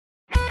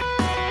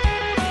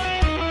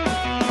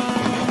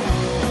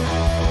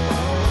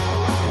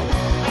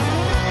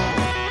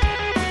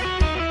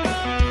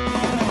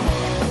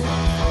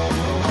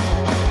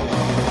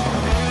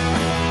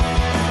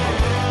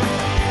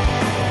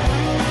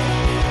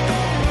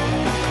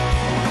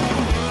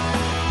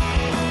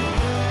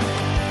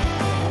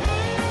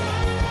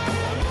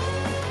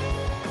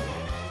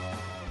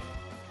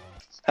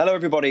Hello,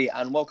 everybody,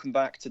 and welcome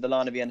back to the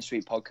Line of Vienna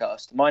Street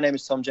podcast. My name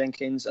is Tom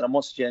Jenkins, and I'm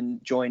once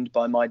again joined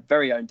by my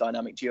very own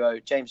dynamic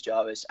duo, James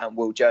Jarvis and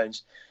Will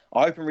Jones.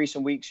 I hope in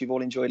recent weeks you've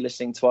all enjoyed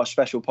listening to our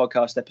special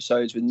podcast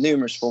episodes with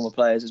numerous former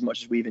players as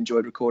much as we've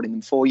enjoyed recording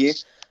them for you.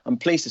 I'm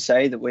pleased to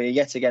say that we're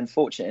yet again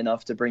fortunate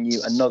enough to bring you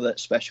another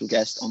special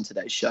guest on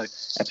today's show,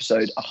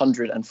 episode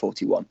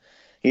 141.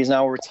 He is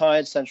now a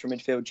retired central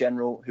midfield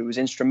general who was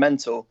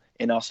instrumental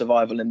in our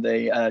survival in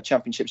the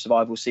Championship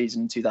survival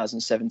season in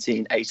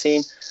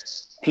 2017-18.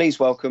 Please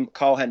welcome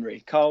Karl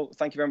Henry. Karl,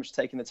 thank you very much for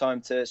taking the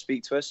time to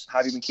speak to us. How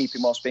have you been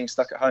keeping whilst being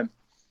stuck at home?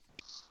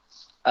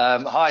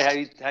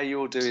 Hi, how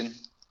you all doing?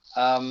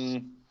 I've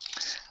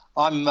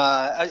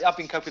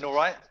been coping all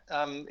right.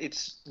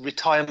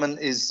 Retirement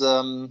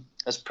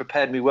has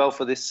prepared me well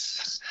for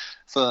this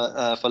for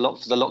the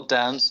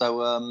lockdown.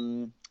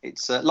 So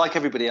it's like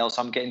everybody else.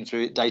 I'm getting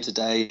through it day to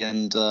day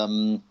and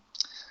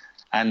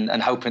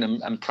hoping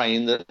and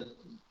praying that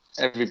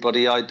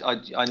everybody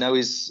I know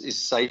is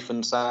safe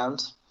and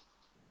sound.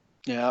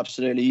 Yeah,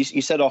 absolutely.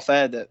 You said off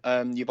air that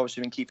you've obviously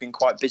been keeping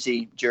quite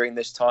busy during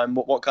this time.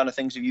 What kind of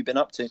things have you been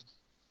up to?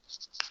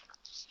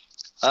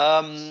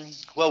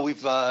 Well,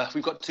 we've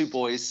got two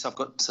boys. I've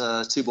got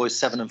two boys,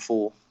 7 and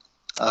 4.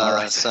 All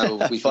right.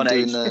 So we've been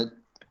doing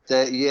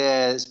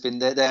it's been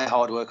their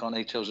hard work on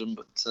their children,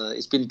 but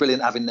it's been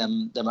brilliant having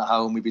them at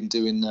home. We've been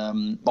doing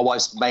my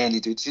wife's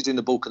she's doing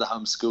the bulk of the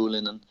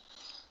homeschooling, and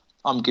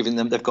I'm giving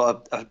them. They've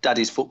got a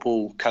daddy's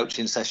football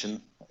coaching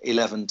session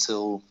 11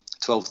 till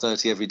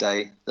 12:30 every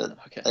day that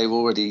they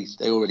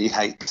already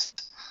hate.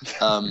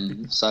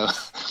 So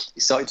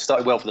it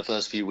started well for the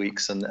first few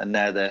weeks, and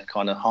now they're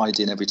kind of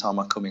hiding every time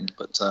I come in.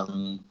 But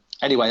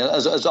anyway,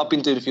 as I've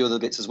been doing a few other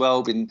bits as well.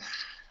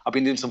 I've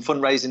been doing some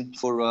fundraising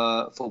for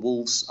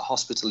Wolves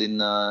Hospital in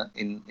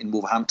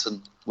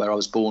Wolverhampton, where I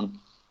was born.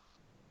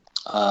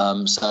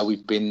 So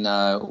we've been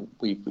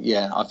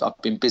I've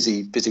been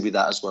busy with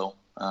that as well.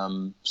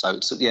 And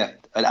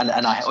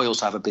I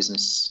also have a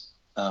business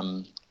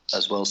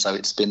as well. So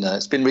it's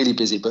been really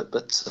busy, but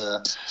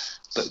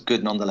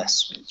good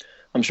nonetheless.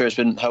 I'm sure it's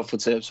been helpful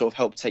to sort of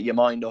help take your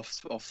mind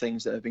off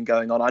things that have been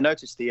going on. I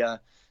noticed the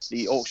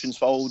auctions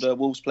for old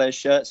Wolves players'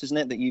 shirts, isn't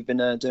it, that you've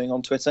been doing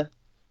on Twitter?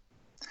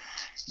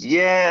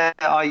 Yeah,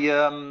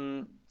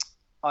 I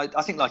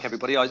think like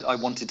everybody, I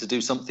wanted to do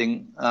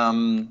something,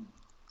 and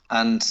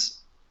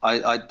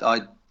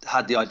I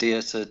had the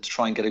idea to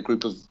try and get a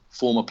group of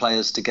former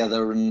players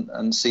together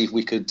and see if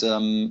we could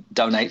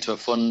donate to a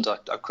fund.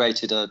 I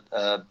created a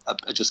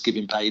Just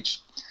Giving page.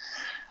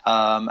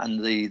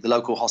 And the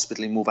local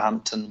hospital in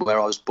Wolverhampton, where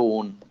I was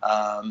born,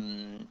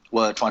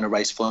 were trying to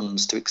raise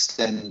funds to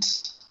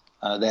extend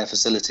their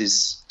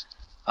facilities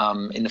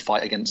in the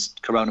fight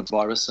against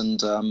coronavirus.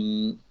 And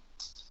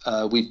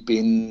we've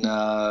been,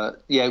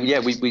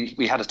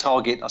 we had a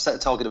target. I set a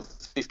target of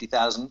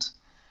 50,000,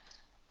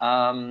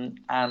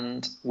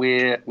 and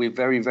we're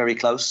very, very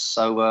close.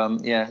 So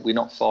we're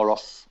not far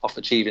off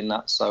achieving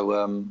that.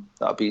 So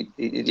that'll be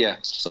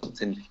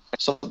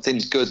something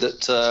good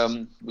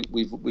that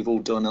we've all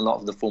done. A lot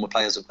of the former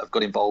players have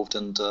got involved,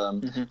 and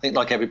I think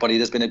like everybody,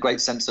 there's been a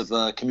great sense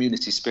of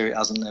community spirit,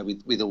 hasn't there,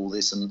 with all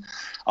this? And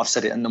I've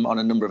said it on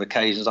a number of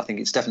occasions. I think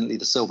it's definitely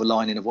the silver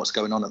lining of what's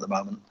going on at the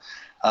moment.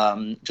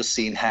 Just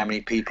seeing how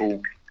many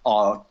people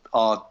are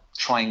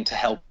trying to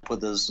help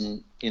others,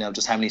 and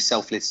just how many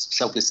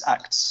selfless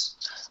acts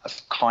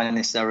of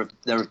kindness there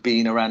have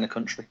been around the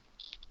country.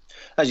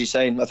 As you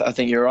say, I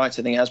think you're right.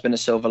 I think it has been a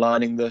silver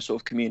lining, the sort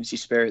of community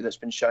spirit that's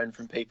been shown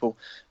from people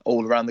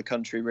all around the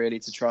country, really,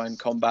 to try and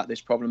combat this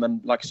problem.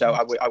 And like I say,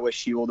 I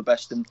wish you all the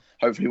best, and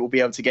hopefully we'll be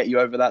able to get you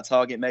over that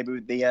target, maybe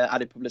with the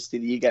added publicity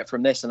that you get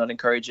from this. And I'd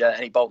encourage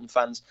any Bolton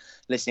fans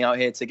listening out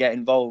here to get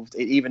involved,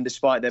 even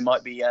despite there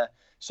might be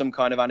some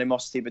kind of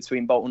animosity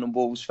between Bolton and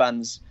Wolves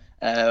fans.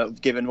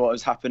 Given what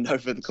has happened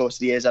over the course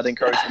of the years, I'd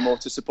encourage them more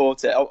to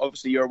support it.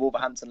 Obviously, you're a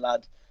Wolverhampton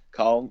lad,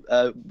 Karl.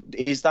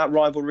 Is that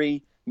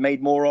rivalry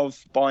made more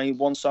of by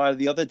one side or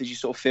the other? Did you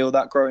sort of feel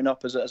that growing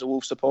up as a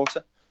Wolves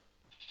supporter?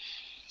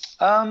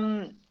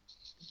 Do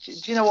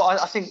you know what?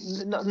 I think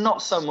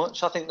not so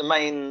much. I think the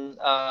main,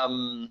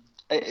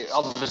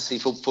 obviously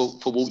for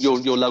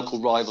your local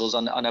rivals,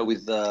 I know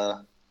with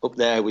up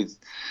there with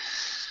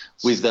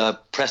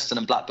Preston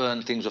and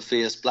Blackburn, things were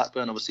fierce.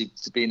 Blackburn obviously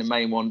being the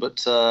main one, but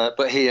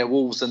here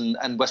Wolves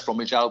and West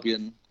Bromwich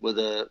Albion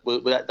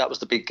that was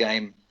the big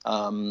game.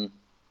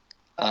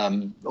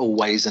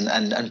 Always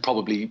and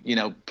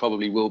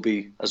probably will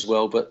be as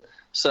well, but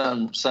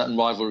certain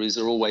rivalries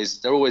they're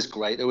always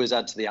great. They always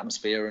add to the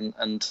atmosphere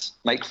and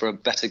make for a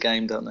better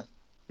game, don't they?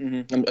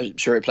 Mm-hmm. I'm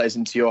sure it plays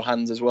into your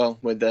hands as well,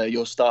 with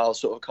your style.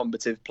 Sort of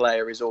combative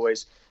player is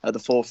always at the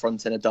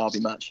forefront in a derby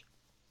match.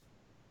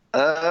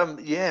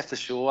 Yeah, for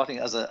sure. I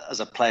think as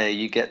a player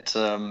you get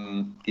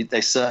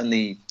they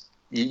certainly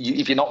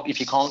if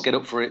you can't get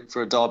up for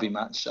a derby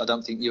match, I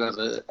don't think you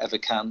ever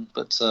can,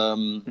 but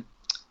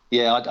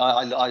yeah,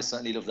 I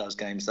certainly love those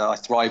games. I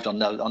thrived on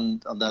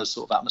those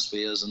sort of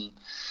atmospheres,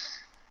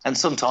 and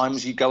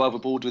sometimes you go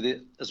overboard with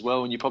it as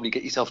well, and you probably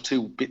get yourself a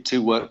bit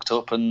too worked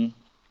up and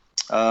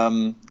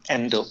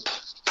end up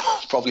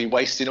probably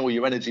wasting all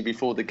your energy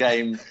before the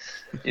game,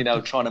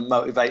 trying to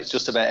motivate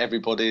just about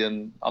everybody.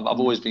 And I've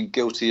always been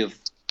guilty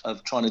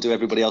of trying to do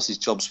everybody else's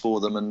jobs for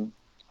them and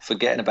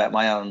forgetting about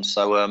my own.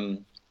 So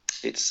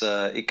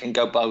it can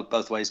go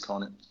both ways,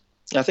 can't it?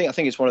 I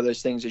think it's one of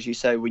those things, as you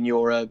say, when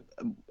you're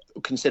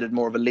considered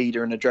more of a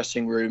leader in a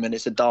dressing room and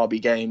it's a derby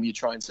game, you're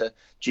trying to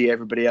G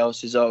everybody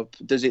else is up.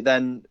 Does it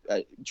then,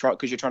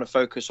 because you're trying to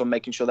focus on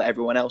making sure that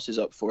everyone else is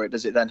up for it,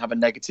 does it then have a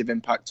negative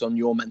impact on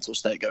your mental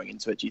state going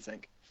into it, do you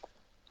think?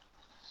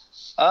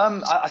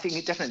 I think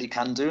it definitely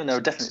can do, and there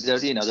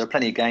are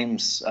plenty of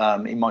games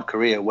in my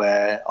career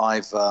where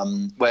I've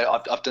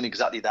done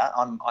exactly that.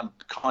 I'm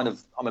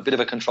a bit of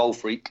a control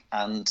freak,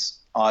 and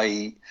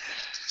I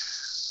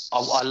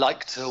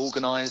like to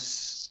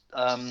organise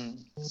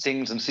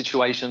things and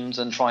situations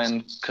and try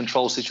and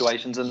control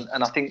situations, and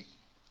I think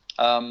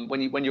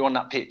when you're on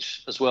that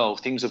pitch as well,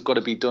 things have got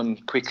to be done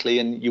quickly,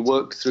 and you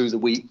work through the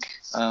week.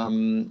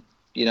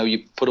 You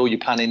put all your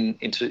planning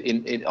into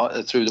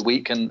through the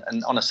week, and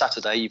on a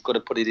Saturday you've got to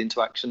put it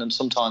into action. And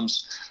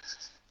sometimes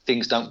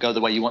things don't go the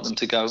way you want them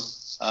to go,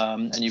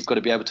 and you've got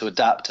to be able to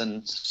adapt.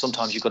 And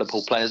sometimes you've got to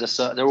pull players.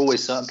 There are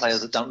always certain players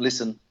that don't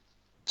listen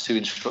to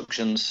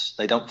instructions.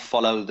 They don't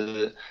follow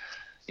the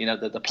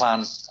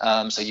plan.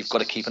 So you've got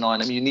to keep an eye on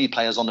them. You need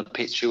players on the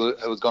pitch who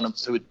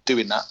are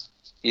doing that,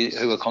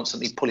 who are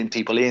constantly pulling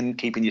people in,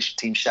 keeping your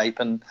team shape,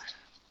 and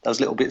those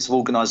little bits of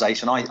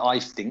organisation. I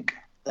think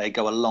they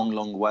go a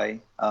long way,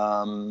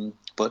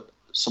 but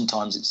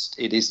sometimes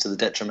it is to the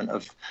detriment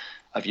of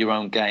your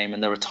own game.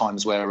 And there are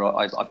times where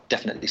I've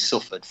definitely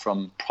suffered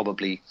from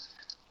probably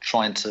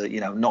trying to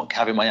not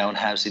having my own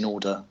house in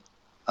order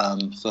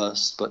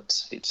first.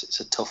 But it's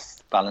a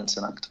tough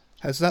balancing act.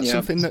 Has that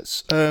something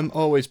that's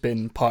always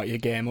been part of your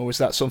game, or was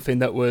that something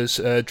that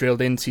was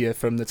drilled into you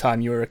from the time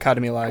you were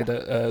academy lad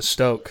at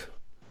Stoke?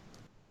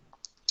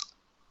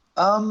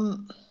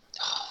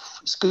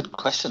 It's a good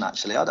question,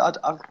 actually.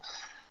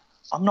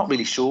 I'm not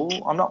really sure.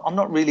 I'm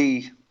not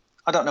really.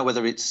 I don't know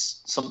whether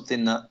it's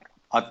something that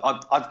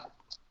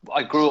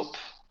I grew up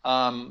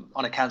on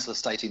a council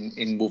estate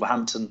in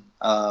Wolverhampton,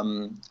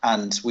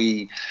 and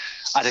we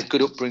had a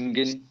good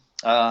upbringing.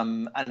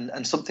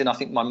 And something I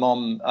think my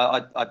mum,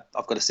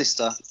 I've got a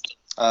sister,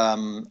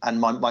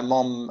 and my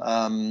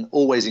mum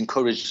always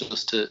encouraged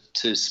us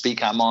to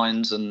speak our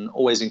minds, and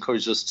always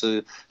encouraged us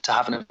to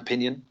have an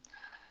opinion.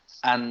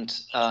 And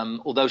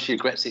although she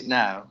regrets it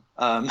now,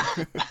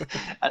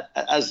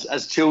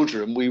 as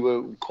children, we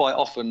were quite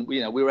often,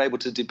 we were able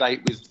to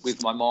debate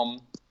with my mom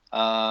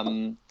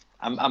and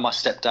my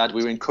stepdad.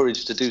 We were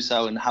encouraged to do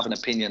so and have an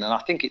opinion. And I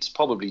think it's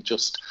probably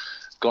just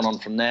gone on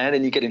from there.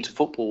 Then you get into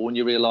football and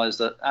you realise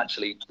that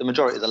actually the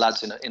majority of the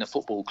lads in a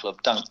football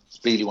club don't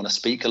really want to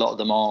speak. A lot of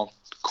them are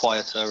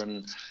quieter,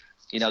 and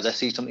they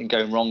see something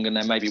going wrong and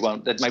they maybe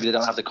they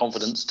don't have the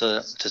confidence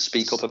to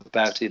speak up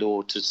about it,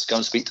 or to go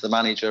and speak to the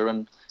manager.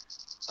 And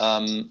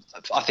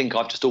I think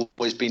I've just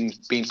always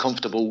been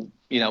comfortable,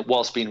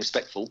 whilst being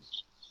respectful,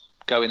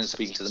 going and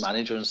speaking to the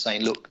manager and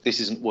saying, look, this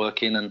isn't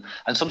working. And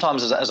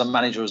sometimes as a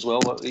manager as well,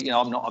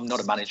 I'm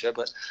not a manager,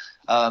 but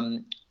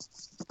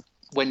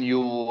when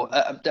you're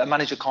a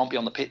manager can't be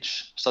on the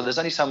pitch, so there's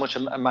only so much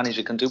a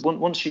manager can do.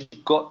 Once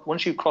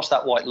you cross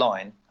that white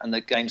line and the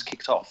game's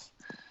kicked off,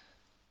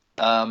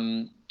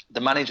 the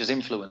manager's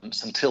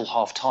influence until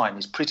half time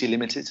is pretty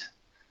limited.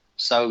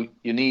 So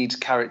you need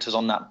characters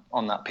on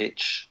that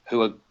pitch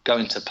who are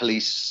going to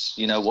police,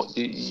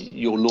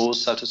 your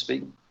laws, so to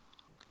speak.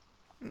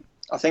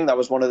 I think that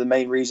was one of the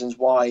main reasons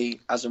why,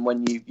 as and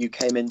when you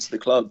came into the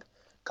club,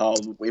 Carl,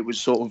 it was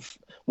sort of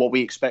what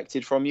we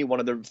expected from you. One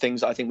of the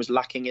things that I think was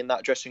lacking in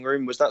that dressing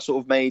room was that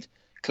sort of made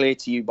clear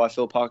to you by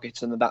Phil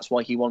Parkinson, that that's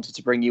why he wanted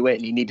to bring you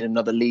in. He needed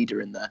another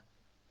leader in there.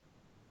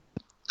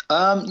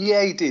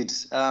 Yeah, he did.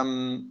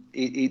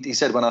 He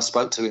said when I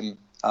spoke to him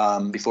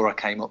before I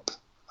came up,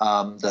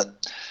 that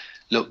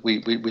look,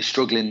 we're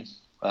struggling.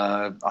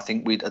 I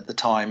think at the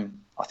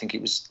time, I think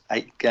it was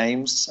 8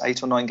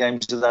 or 9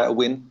 games without a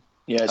win.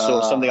 Yeah,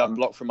 so something I've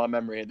blocked from my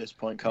memory at this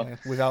point, Carl. Yeah,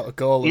 without a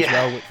goal as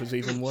well, which was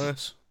even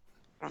worse.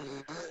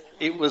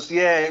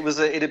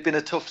 It had been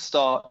a tough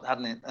start,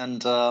 hadn't it?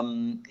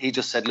 And he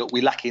just said, look,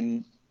 we're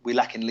lacking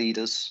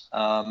leaders,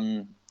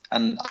 and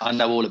I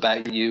know all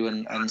about you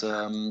and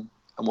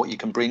what you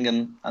can bring,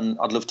 and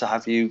I'd love to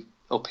have you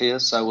up here.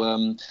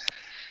 So.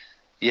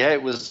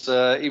 It was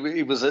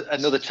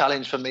another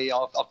challenge for me.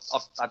 I've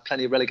had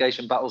plenty of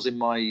relegation battles in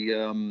my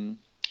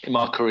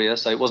career,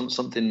 so it wasn't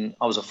something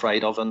I was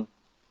afraid of. And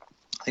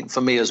I think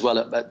for me as well,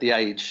 at the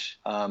age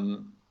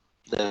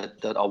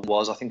that I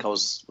was, I think I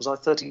was I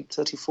 30,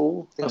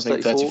 34? I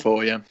think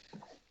 34, yeah.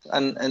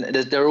 And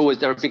there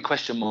are big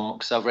question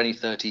marks over any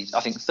 30.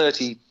 I think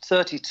 30,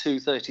 32,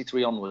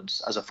 33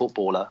 onwards as a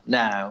footballer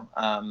now.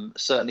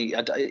 Certainly,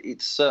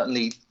 it's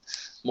certainly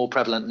more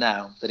prevalent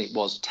now than it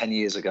was 10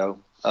 years ago.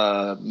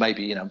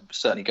 Maybe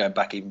certainly going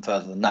back even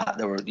further than that,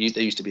 there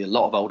used to be a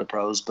lot of older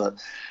pros, but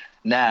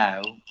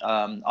now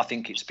I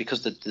think it's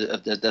because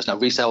there's no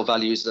resale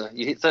values.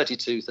 You hit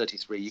 32,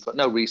 33, you've got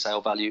no resale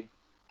value.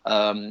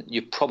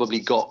 You've probably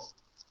got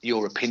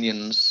your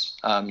opinions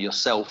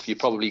yourself. You're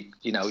probably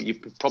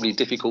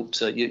difficult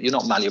to. You're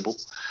not malleable,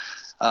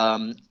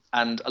 and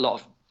a lot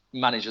of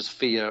managers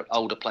fear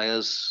older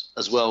players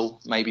as well,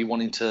 maybe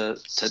wanting to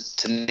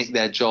nick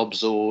their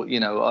jobs, or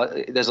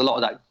there's a lot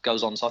of that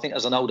goes on. So I think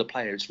as an older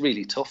player, it's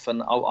really tough,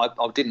 and I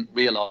didn't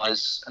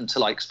realise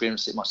until I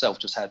experienced it myself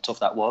just how tough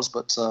that was.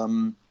 But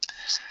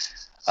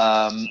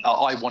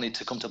I wanted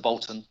to come to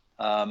Bolton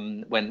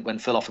when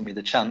Phil offered me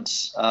the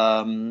chance,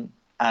 and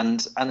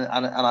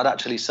I'd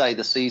actually say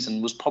the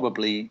season was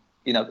probably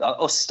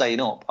us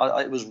staying up.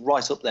 It was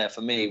right up there for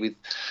me.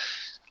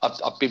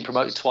 I've been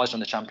promoted twice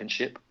from the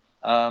Championship.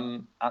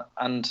 And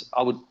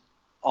I would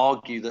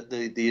argue that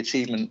the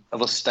achievement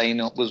of us staying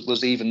up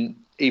was even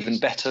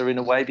better in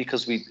a way,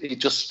 because it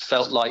just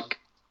felt like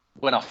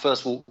when I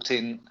first walked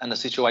in and the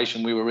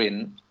situation we were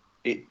in,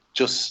 it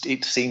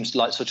seems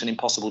like such an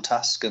impossible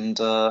task. And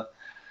I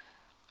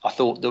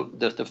thought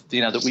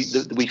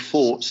that we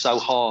fought so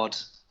hard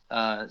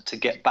to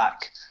get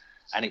back,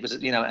 and it was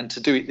and to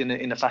do it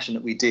in a fashion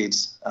that we did,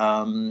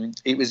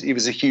 it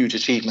was a huge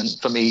achievement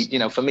for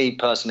me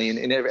personally, and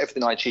in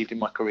everything I achieved in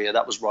my career,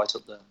 that was right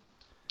up there.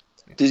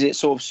 Does it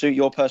sort of suit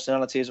your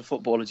personality as a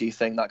footballer, do you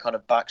think, that kind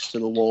of backs to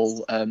the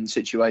wall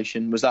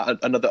situation? Was that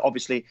another,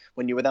 obviously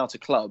when you're without a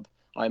club,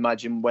 I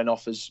imagine when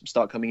offers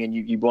start coming in,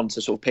 you want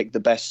to sort of pick the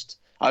best.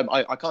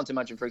 I can't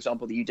imagine, for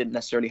example, that you didn't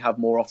necessarily have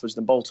more offers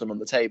than Bolton on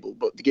the table,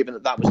 but given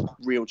that was a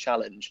real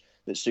challenge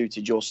that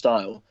suited your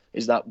style,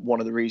 is that one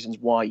of the reasons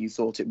why you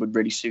thought it would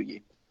really suit you?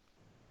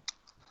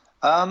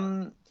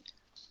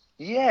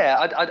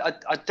 Yeah,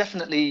 I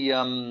definitely.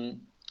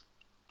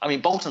 I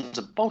mean, Bolton's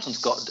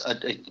got. I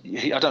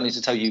don't need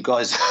to tell you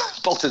guys.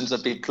 Bolton's a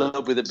big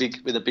club with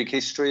a big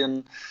history,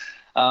 and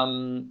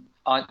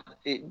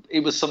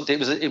it was something.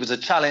 It was a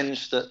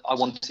challenge that I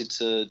wanted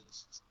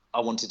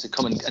to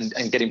come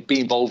and be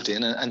involved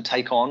in and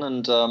take on.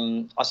 And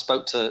I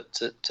spoke to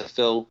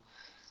Phil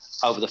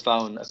over the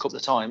phone a couple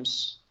of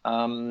times,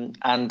 and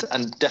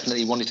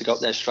definitely wanted to go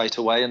up there straight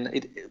away.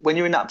 And when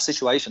you're in that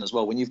situation as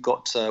well, when you've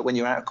got when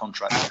you're out of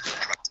contract,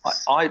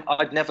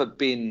 I'd never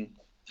been.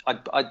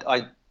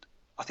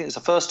 I think it's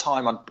the first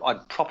time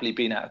I'd properly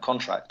been out of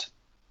contract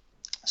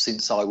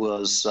since I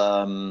was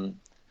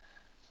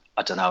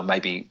I don't know,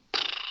 maybe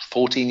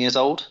 14 years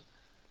old.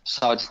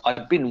 So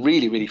I'd been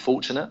really, really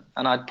fortunate,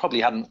 and I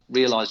probably hadn't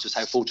realised just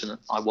how fortunate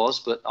I was.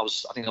 But I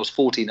think I was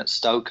 14 at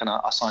Stoke, and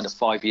I signed a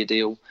 5-year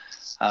deal.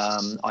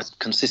 I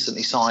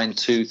consistently signed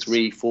 2,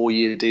 3,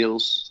 4-year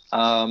deals.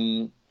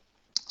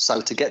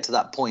 So to get to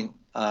that point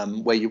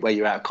where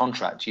you're out of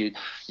contract, you're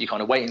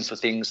kind of waiting for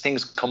things.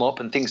 Things come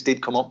up, and things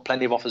did come up.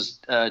 Plenty of offers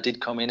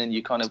did come in, and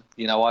you kind of,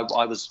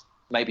 I was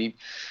maybe,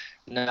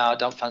 no,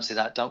 don't fancy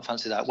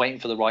that, waiting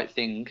for the right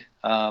thing.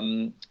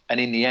 And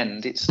in the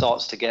end, it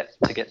starts to get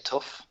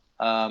tough.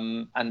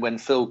 And when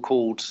Phil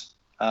called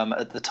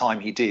at the time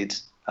he did,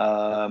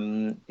 I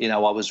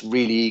was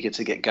really eager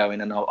to get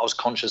going, and I was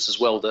conscious as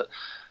well that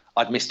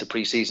I'd missed a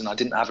pre-season. I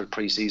didn't have a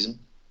pre-season,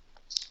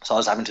 so I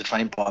was having to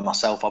train by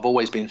myself. I've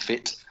always been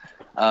fit.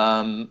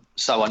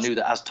 So I knew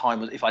that as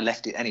time was, if I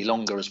left it any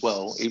longer as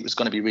well, it was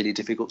going to be really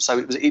difficult.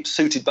 So it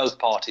suited both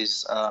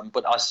parties,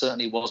 but I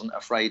certainly wasn't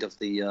afraid of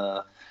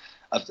the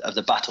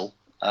battle.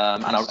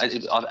 And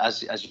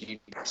as you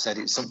said,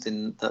 it's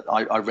something that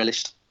I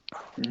relished.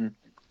 Mm-hmm.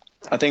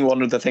 I think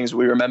one of the things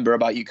we remember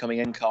about you coming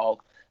in, Carl,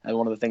 and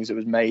one of the things that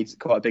was made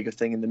quite a big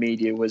thing in the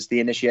media was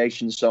the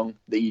initiation song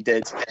that you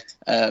did.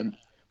 Have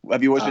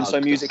you always been so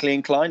musically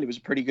inclined? It was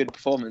a pretty good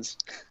performance.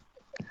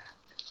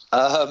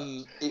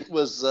 It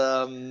was.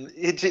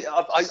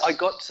 I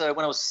got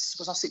when I was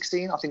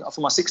 16. I think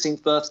for my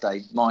 16th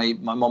birthday, my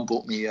mum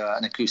bought me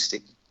an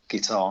acoustic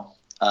guitar,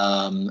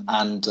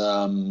 and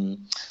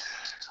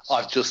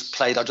I've just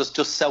played. I just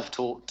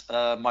self-taught.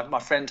 My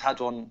friend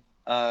had one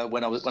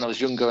when I was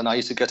younger, and I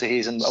used to go to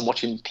his and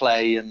watch him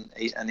play, and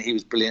he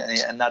was brilliant,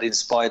 and that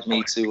inspired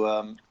me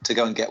to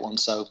go and get one.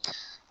 So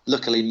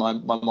luckily, my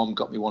mum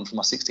got me one for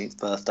my 16th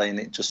birthday, and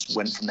it just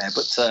went from there.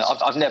 But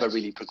I've never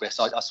really progressed.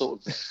 I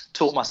sort of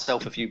taught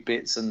myself a few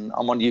bits, and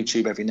I'm on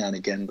YouTube every now and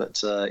again,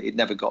 but it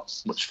never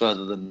got much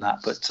further than that.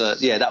 But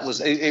yeah, that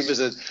was it was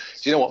a. Do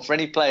you know what? For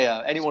any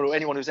player,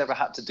 anyone who's ever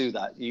had to do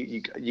that,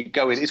 you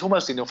go in. It's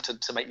almost enough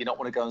to make you not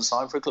want to go and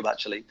sign for a club.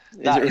 Actually,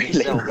 that in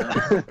itself.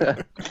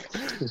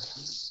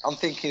 I'm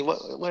thinking,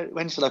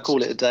 when should I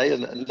call it a day?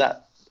 And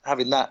that.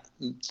 Having that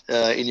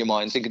in your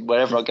mind, thinking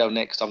wherever I go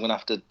next, I'm going to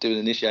have to do an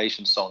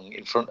initiation song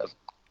in front of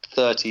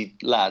 30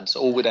 lads,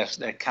 all with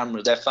their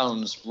cameras, their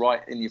phones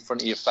right in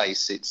front of your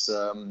face. It's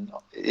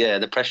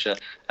the pressure.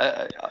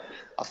 I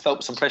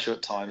felt some pressure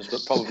at times,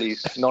 but probably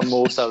none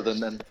more so than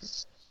then.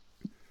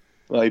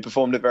 Well, you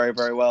performed it very,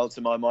 very well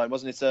to my mind,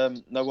 wasn't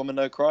it? No Woman,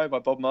 No Cry by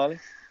Bob Marley.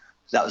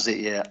 That was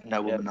it, yeah.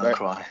 No Woman, No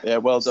Cry. Yeah,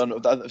 well done.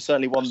 That's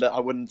certainly one that I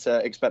wouldn't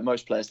expect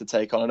most players to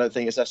take on. I don't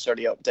think it's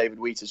necessarily up David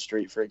Wheater's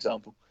street, for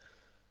example.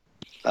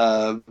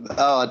 I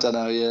don't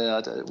know. Yeah,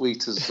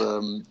 Wheater's.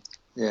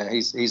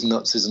 He's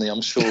nuts, isn't he?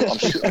 I'm sure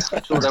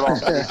there are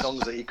many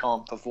songs that he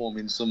can't perform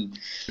in some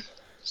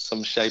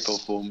some shape or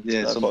form.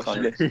 Yeah, No, some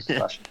kind of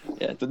fashion.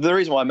 Yeah, the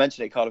reason why I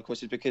mention it, Carl, of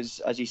course, is because,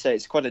 as you say,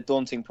 it's quite a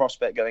daunting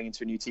prospect going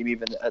into a new team,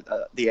 even at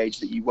the age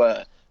that you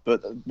were.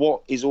 But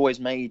what is always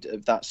made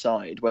of that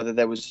side, whether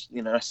there was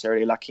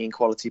necessarily lacking in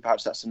quality,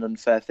 perhaps that's an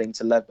unfair thing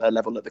to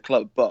level at the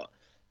club, but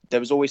there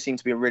was always seemed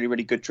to be a really,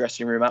 really good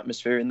dressing room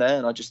atmosphere in there.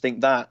 And I just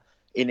think that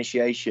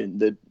initiation,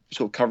 the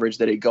sort of coverage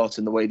that it got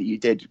and the way that you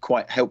did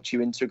quite helped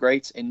you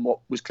integrate in what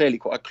was clearly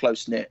quite a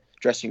close-knit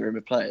dressing room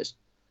of players.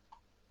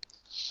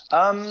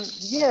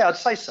 Yeah, I'd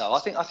say so. I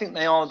think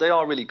they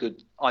are really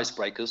good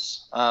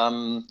icebreakers.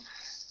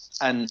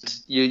 And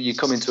you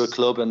come into a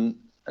club and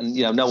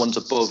no one's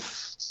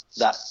above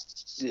that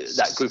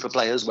group of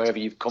players. Wherever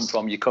you've come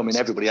from, you come in,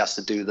 everybody has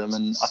to do them,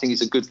 and I think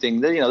it's a good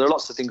thing. There are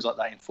lots of things like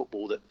that in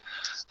football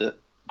that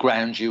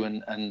ground you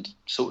and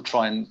sort of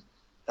try and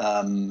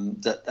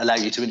that allow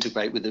you to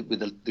integrate with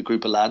the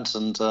group of lads,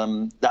 and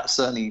that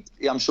certainly,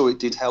 I'm sure it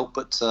did help.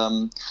 But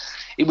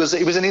it was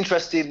an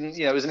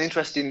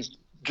interesting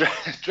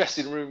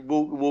dressing room.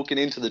 Walking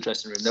into the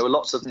dressing room, there were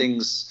lots of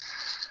things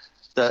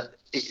that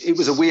it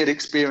was a weird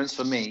experience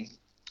for me.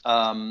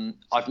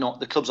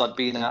 The clubs I'd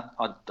been at,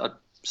 I'd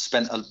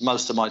spent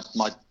most of my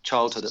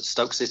childhood at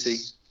Stoke City.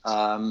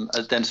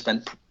 I then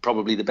spent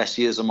probably the best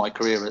years of my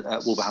career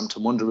at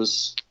Wolverhampton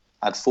Wanderers.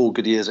 Had 4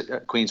 good years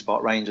at Queen's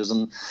Park Rangers,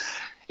 and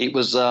it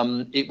was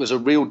a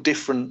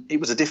different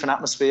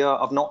atmosphere.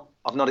 I've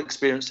not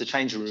experienced a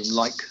changing room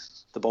like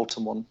the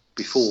Bolton one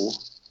before.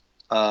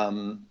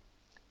 There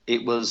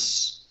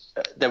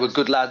were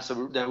good lads.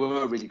 There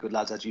were really good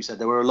lads, as you said.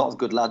 There were a lot of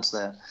good lads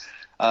there.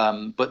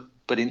 But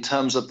in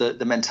terms of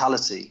the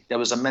mentality, there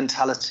was a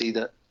mentality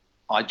that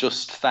I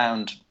just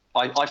found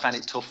I found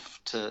it tough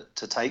to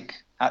take,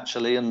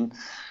 actually, and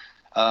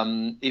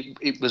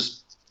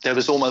there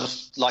was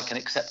almost like an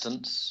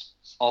acceptance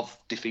of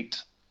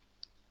defeat,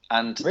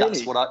 and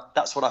really?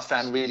 that's what I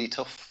found really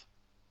tough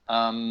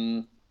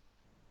to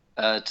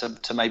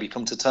maybe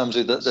come to terms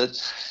with.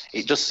 That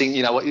it just seemed,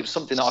 it was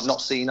something that I've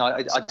not seen.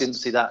 I didn't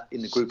see that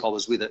in the group I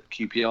was with at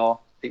QPR.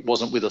 It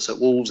wasn't with us at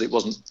Wolves. It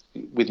wasn't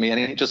with me, and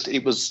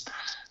it was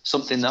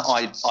something that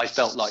I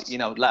felt like,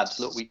 lads,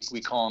 look,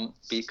 we can't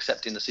be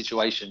accepting the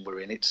situation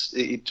we're in.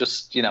 It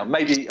just,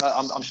 maybe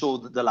I'm sure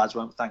that the lads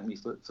won't thank me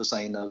for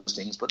saying those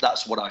things, but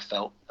that's what I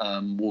felt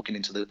walking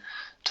into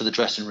the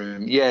dressing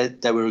room. Yeah,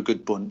 they were a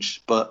good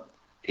bunch, but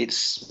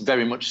it's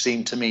very much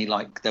seemed to me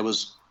like there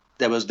was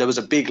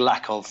a big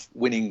lack of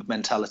winning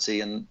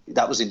mentality, and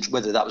that was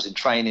whether that was in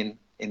training,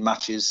 in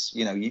matches.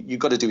 You've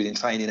got to do it in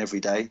training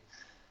every day.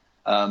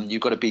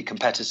 You've got to be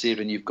competitive,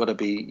 and you've got to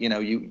be,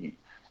 you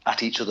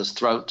at each other's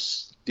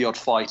throats. The odd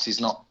fight is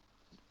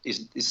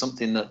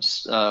something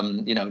that's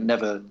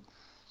never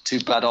too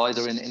bad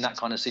either in that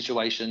kind of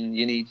situation.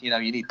 You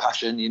need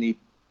passion. You need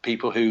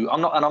people who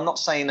I'm not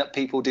saying that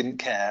people didn't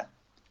care,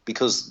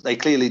 because they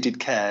clearly did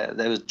care.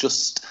 There was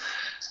just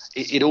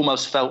it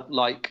almost felt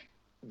like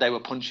the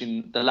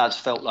lads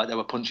felt like they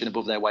were punching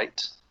above their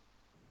weight.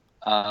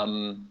 I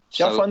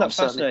find that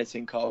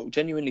fascinating, Carl.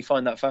 Genuinely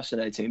find that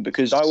fascinating,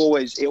 because it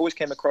always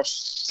came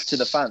across to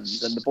the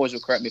fans, and the boys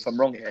will correct me if I'm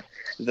wrong here,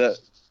 that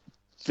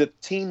the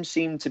team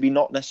seemed to be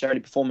not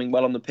necessarily performing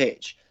well on the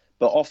pitch,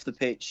 but off the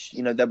pitch,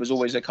 there was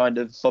always a kind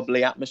of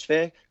bubbly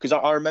atmosphere. Because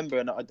I remember,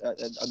 and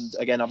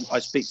again, I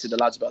speak to the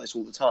lads about this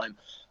all the time,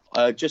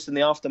 just in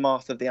the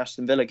aftermath of the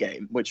Aston Villa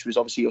game, which was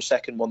obviously your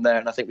second one there,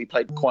 and I think we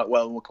played quite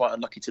well and were quite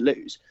unlucky to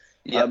lose.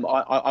 Yeah.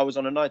 I was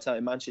on a night out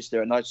in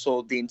Manchester, and I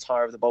saw the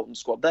entire of the Bolton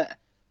squad there.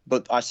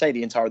 But I say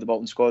the entire of the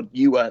Bolton squad,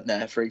 you weren't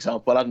there, for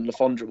example. Adam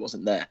Lafondra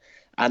wasn't there.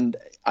 And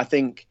I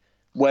think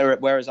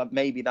whereas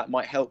maybe that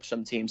might help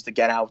some teams to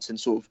get out and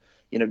sort of,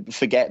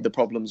 forget the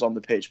problems on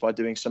the pitch by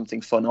doing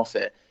something fun off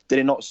it. Did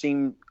it not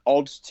seem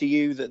odd to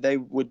you that they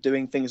were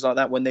doing things like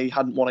that when they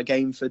hadn't won a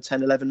game for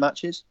 10, 11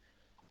 matches?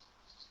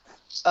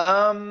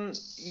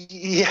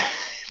 Yeah,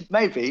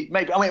 maybe.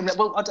 I mean,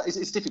 well,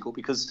 it's difficult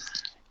because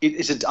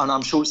and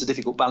I'm sure it's a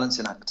difficult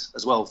balancing act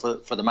as well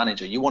for the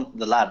manager. You want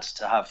the lads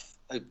to have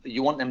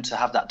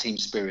that team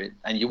spirit,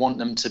 and you want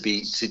them to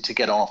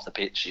get on off the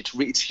pitch.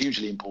 It's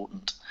hugely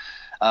important.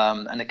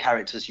 And the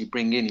characters you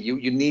bring in,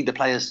 you need the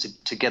players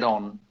to get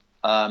on,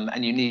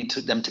 and you need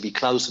them to be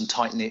close and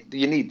tight knit.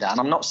 You need that, and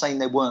I'm not saying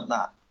they weren't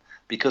that,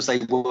 because they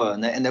were,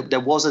 and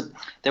there was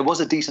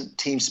a decent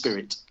team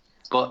spirit.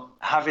 But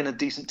having a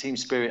decent team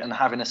spirit and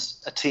having a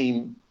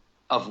team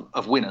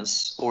of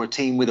winners, or a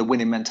team with a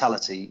winning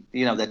mentality,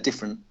 they're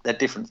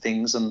different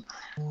things. And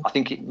I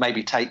think it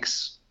maybe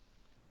takes,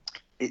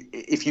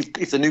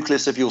 if the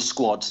nucleus of your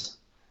squad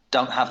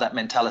don't have that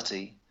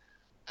mentality,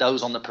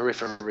 those on the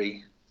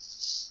periphery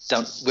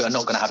are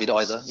not going to have it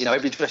either.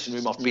 Every dressing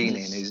room I've been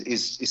in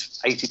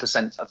is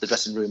 80% of the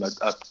dressing room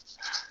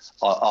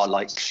are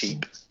like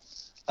sheep.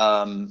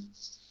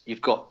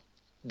 You've got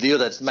the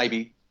other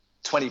maybe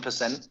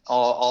 20%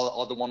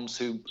 are the ones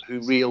who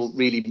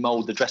really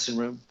mould the dressing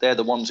room. They're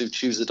the ones who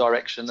choose the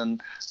direction,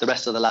 and the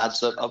rest of the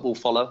lads will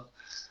follow.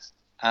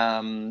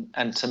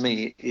 And to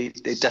me,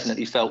 it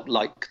definitely felt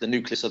like the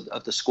nucleus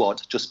of the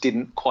squad just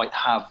didn't quite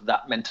have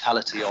that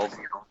mentality of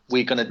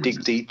we're going to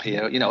dig deep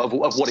here, of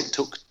what it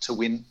took to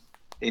win,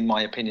 in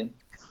my opinion.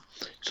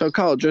 So,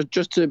 Carl,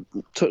 just to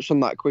touch on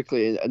that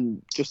quickly,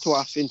 and just to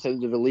ask in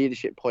terms of a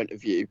leadership point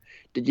of view,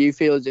 did you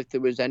feel as if there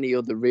was any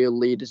other real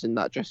leaders in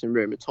that dressing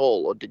room at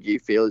all, or did you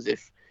feel as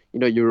if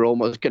you were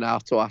almost going to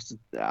have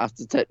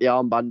to take the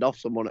armband off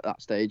someone at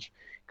that stage?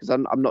 Because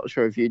I'm not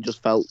sure if you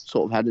just felt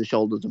sort of head and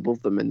shoulders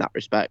above them in that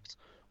respect,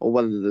 or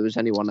whether there was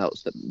anyone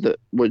else that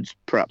was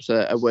perhaps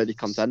a worthy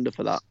contender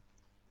for that.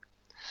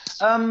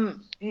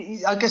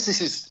 I guess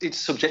it's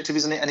subjective,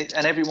 isn't it?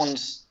 And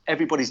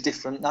everybody's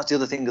different. That's the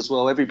other thing as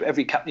well.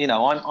 Every cap,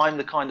 I'm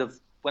the kind of,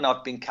 when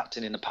I've been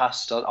captain in the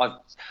past, I'm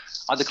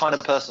the kind of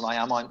person I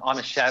am. I'm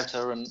a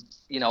shouter, and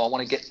I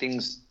want to get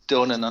things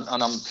done, and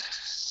I'm.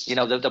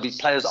 There'll be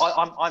players.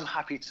 I'm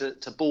happy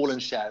to ball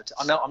and shout.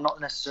 I know I'm not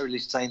necessarily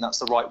saying that's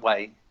the right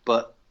way,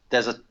 but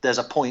there's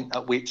a point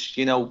at which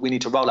we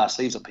need to roll our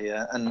sleeves up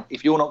here. And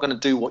if you're not going to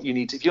do what you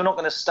need to, if you're not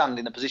going to stand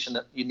in the position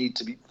that you need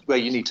to be, where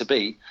you need to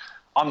be,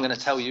 I'm going to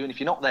tell you. And if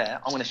you're not there,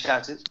 I'm going to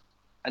shout it.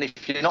 And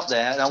if you're not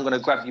there, I'm going to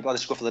grab you by the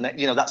scruff of the neck.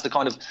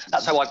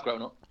 That's how I've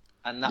grown up,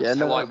 and that's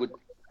how I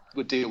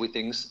would deal with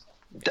things.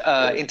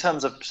 In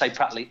terms of, say,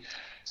 Darren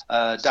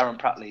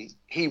Pratley,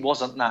 he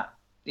wasn't that.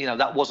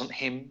 That wasn't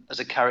him as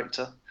a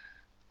character,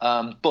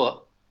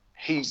 but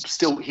he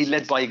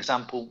led by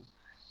example.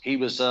 He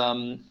was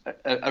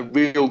a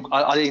real.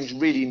 I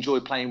really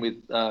enjoyed playing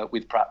with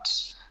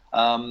Prats,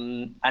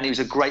 and he was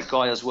a great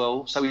guy as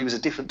well. So he was a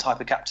different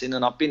type of captain.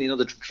 And I've been in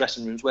other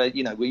dressing rooms where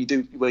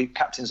where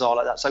captains are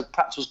like that. So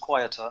Prats was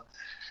quieter.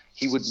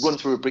 He would run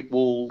through a brick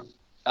wall.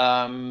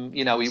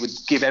 He would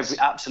give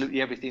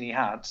absolutely everything he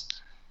had.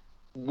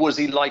 Was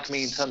he like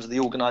me in terms of the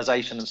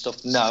organisation and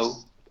stuff?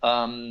 No.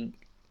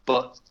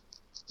 But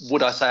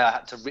would I say I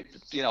had to rip?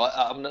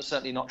 I'm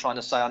certainly not trying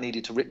to say I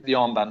needed to rip the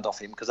armband off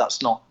him, because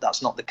that's not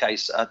the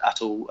case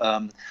at all.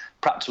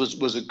 Pratt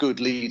was a good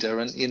leader,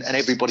 and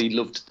everybody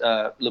loved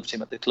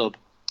him at the club.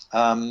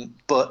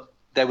 But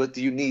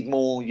you need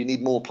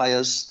more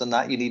players than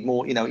that. You need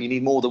more. You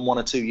need more than one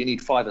or two. You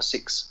need 5 or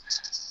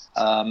 6.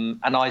 And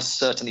I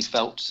certainly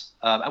felt.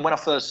 And when I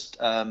first.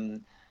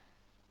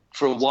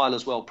 For a while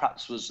as well,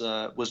 Prats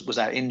was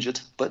out injured.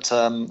 But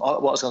what I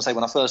was going to say,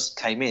 when I first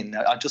came in,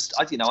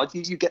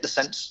 you get the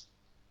sense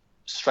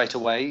straight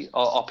away.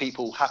 Are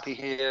people happy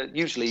here?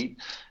 Usually,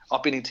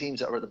 I've been in teams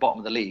that are at the bottom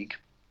of the league,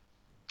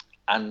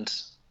 and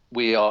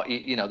we are.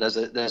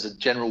 There's a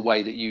general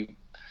way that you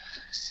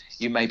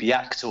maybe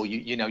act, or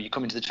you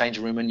come into the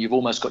changing room and you've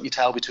almost got your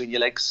tail between your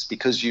legs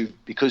because you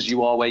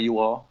are where you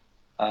are.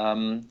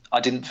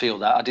 I didn't feel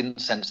that. I didn't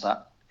sense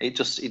that. It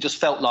just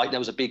felt like there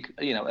was a big,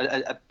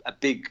 a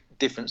big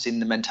difference in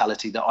the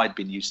mentality that I'd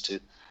been used to,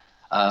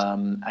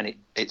 and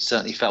it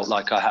certainly felt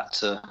like I had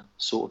to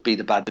sort of be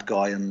the bad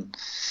guy and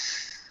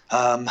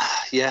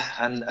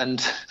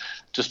and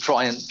just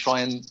try and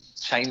change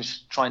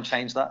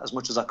that as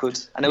much as I could.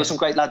 And there were some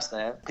great lads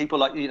there. People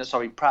like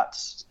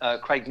Prats,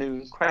 Craig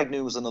New. Craig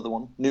New was another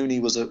one. Nooney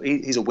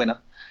he's a winner.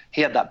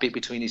 He had that bit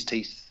between his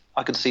teeth.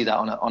 I could see that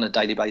on a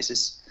daily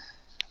basis.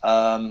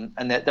 And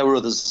there were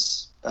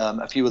others.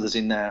 A few others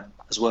in there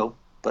as well,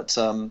 but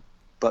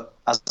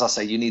as I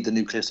say, you need the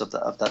nucleus of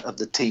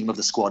the team, of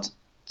the squad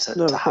to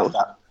have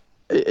that.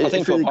 I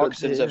think Phil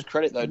Parkinson deserves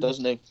credit though,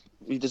 doesn't he?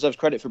 He deserves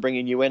credit for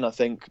bringing you in. I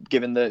think,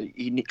 given that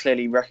he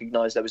clearly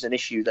recognised there was an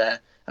issue there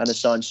and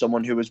assigned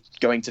someone who was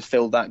going to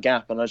fill that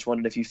gap. And I just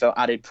wondered if you felt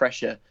added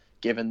pressure,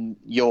 given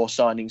your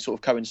signing sort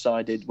of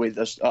coincided with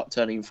us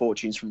upturning in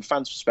fortunes. From a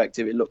fan's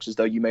perspective, it looks as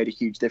though you made a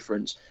huge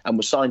difference and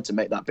were signed to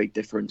make that big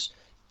difference.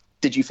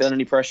 Did you feel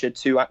any pressure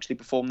to actually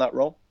perform that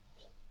role?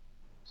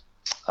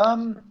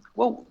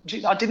 Well,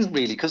 I didn't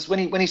really, because when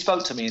he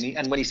spoke to me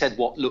and when he said,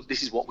 "Look,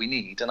 this is what we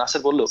need," and I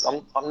said, "Well, look,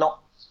 I'm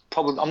not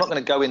going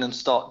to go in and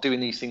start doing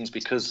these things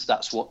because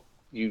that's what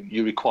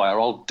you require.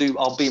 I'll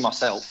be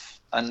myself,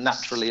 and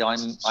naturally,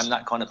 I'm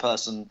that kind of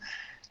person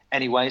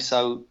anyway.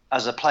 So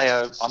as a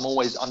player,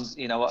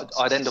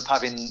 I'd end up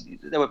having.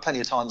 There were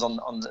plenty of times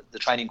on the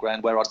training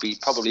ground where I'd be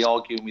probably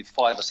arguing with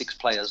 5 or 6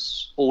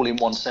 players all in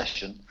one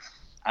session."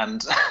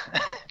 And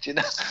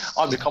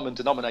I'm the common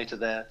denominator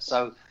there.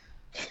 So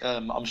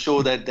I'm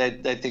sure they'd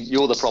think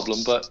you're the problem,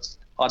 but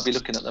I'd be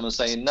looking at them and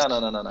saying, no,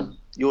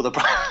 you're the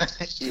problem.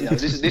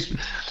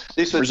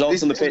 This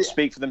results on the pitch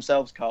speak for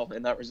themselves, Carl.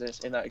 In that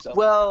example.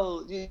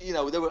 Well,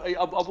 there were.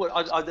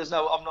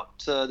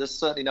 There's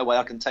certainly no way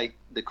I can take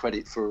the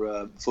credit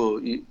for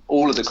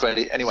all of the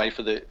credit anyway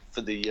for the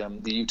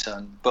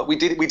U-turn. But we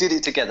did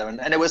it together, and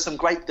there's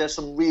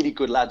some really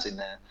good lads in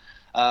there.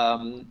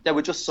 There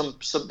were just some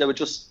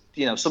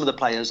of the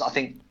players. I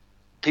think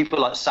people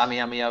like Sammy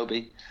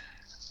Amiobi,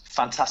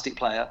 fantastic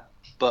player,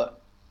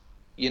 but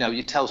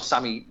you tell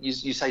Sammy,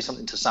 you say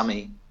something to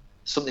Sammy,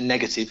 something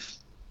negative,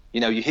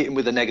 you hit him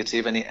with a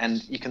negative,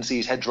 and you can see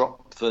his head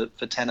drop for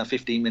 10 or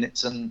 15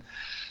 minutes, and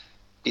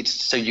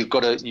it's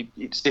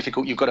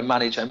difficult. You've got to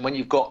manage, and when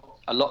you've got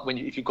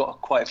if you've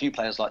got quite a few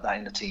players like that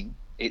in the team,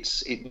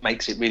 it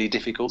makes it really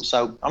difficult.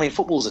 So I mean,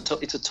 football's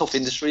it's a tough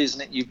industry,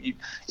 isn't it?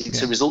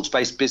 It's a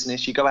results-based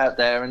business. You go out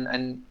there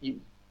and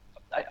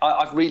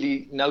I've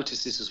really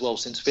noticed this as well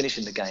since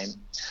finishing the game.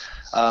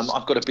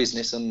 I've got a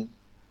business, and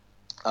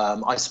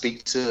I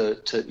speak to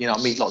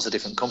I meet lots of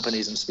different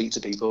companies and speak to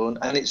people,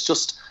 and it's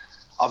just,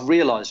 I've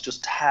realised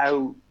just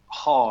how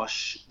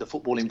harsh the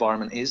football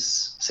environment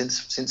is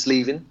since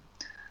leaving.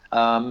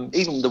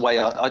 Even the way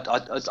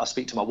I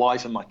speak to my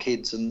wife and my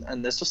kids,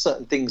 and there's just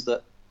certain things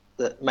that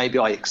maybe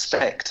I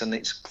expect, and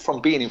it's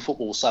from being in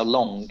football so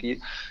long.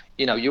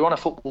 You're on a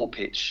football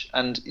pitch,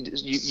 and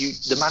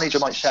the manager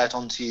might shout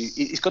onto you.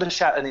 He's got to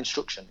shout an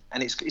instruction,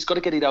 and he's got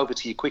to get it over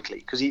to you quickly,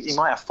 because he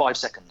might have 5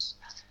 seconds.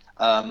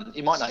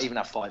 He might not even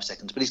have 5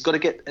 seconds, but he's got to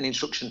get an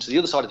instruction to the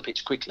other side of the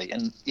pitch quickly.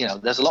 And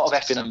there's a lot of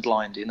effing and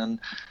blinding, and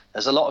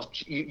there's a lot of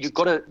you've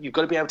got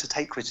to be able to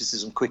take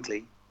criticism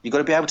quickly. You've got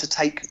to be able to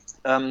take.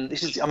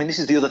 This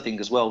is the other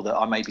thing as well that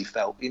I maybe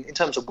felt in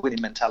terms of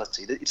winning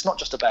mentality. That it's not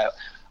just about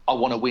I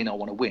want to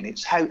win.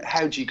 It's how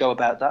do you go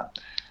about that?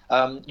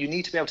 You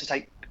need to be able to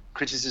take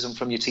criticism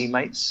from your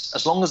teammates,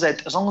 as long as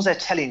they're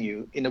telling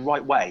you in the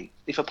right way.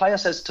 If a player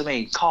says to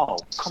me,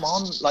 "Carl, come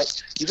on, like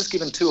you've just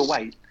given 2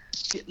 away.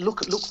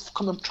 Look,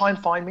 come and try and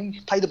find me.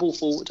 Play the ball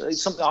forward."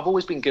 It's something I've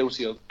always been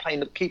guilty of,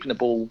 keeping the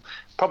ball,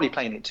 probably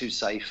playing it too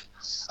safe,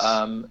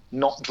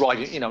 not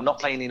driving, not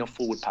playing enough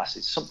forward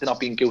passes. Something I've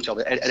been guilty of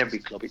at every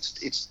club.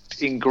 It's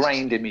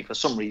ingrained in me for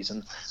some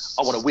reason.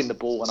 I want to win the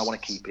ball and I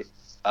want to keep it.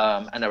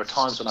 And there are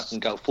times when I can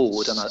go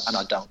forward and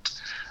I don't.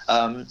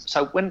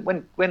 So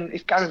when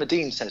if Gary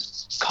Medine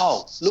says,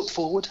 "Carl, look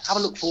forward, have a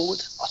look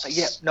forward," I say,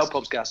 "Yeah, no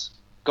probs, Gaz,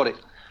 got it."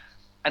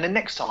 And the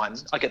next time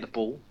I get the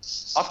ball,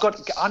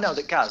 I know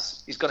that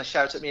Gaz is going to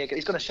shout at me again.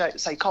 He's going to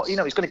say, "Carl," he's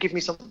going to give me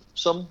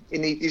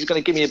he's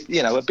going to give me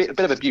a bit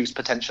of abuse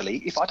potentially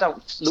if I don't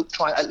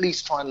at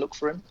least try and look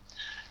for him.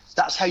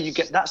 That's how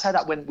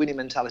that winning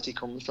mentality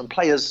comes from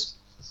players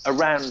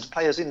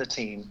in the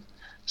team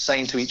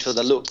saying to each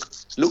other, look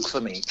for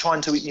me,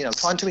 trying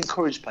to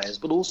encourage players,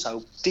 but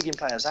also digging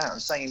players out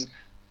and saying,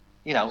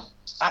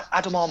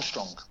 Adam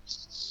Armstrong,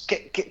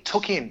 get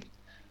tuck in.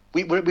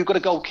 We've got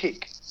a goal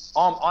kick.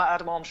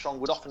 Adam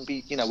Armstrong would often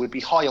be, would be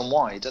high and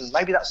wide, and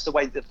maybe that's the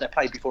way that they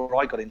played before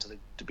I got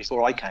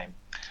before I came.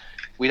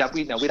 We'd have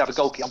a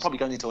goal kick. I'm probably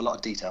going into a lot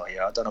of detail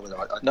here. I don't know whether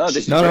No,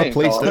 please do.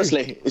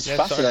 Honestly, it's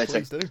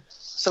fascinating. Sorry, please do.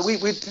 So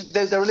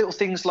there are little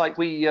things like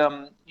you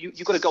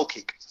got a goal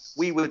kick.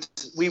 We would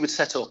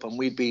set up, and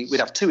we'd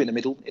have 2 in the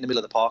middle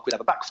of the park. We'd have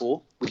a back 4.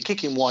 We'd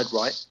kick in wide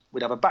right.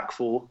 We'd have a back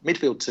 4,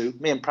 midfield 2.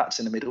 Me and Pratt's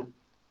in the middle,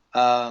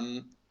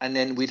 and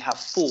then we'd have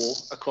 4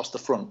 across the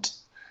front.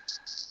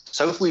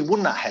 So if we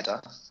won that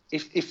header,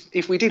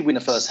 if we did win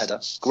the first header,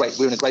 great,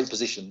 we're in a great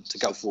position to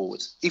go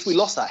forward. If we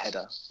lost that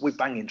header, we're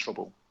bang in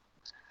trouble,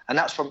 and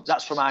that's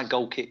from our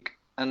goal kick.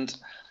 And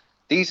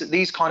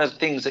these kind of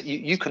things that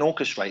you can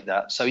orchestrate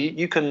that. So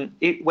you can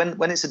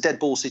when it's a dead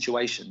ball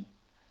situation.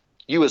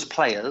 You as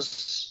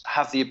players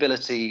have the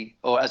ability,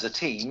 or as a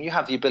team, you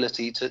have the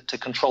ability to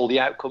control the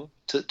outcome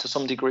to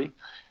some degree.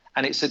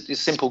 And it's a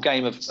simple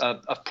game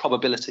of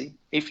probability.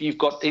 If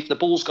the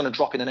ball's going to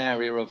drop in an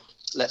area of,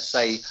 let's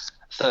say,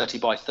 30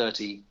 by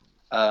 30,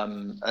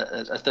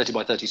 a 30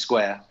 by 30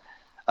 square,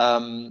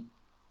 and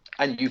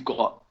you've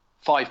got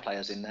 5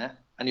 players in there,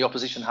 and the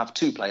opposition have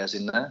 2 players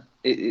in there,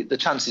 the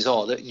chances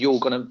are that you're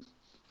going to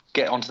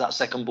get onto that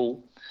second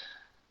ball.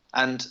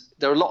 And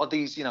there are a lot of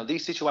these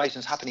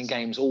situations happen in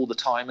games all the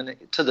time, and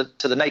to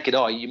the naked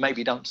eye, you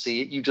maybe don't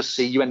see it. You just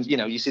see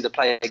you see the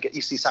player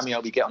you see Sammy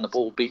Obi get on the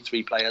ball, beat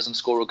 3 players, and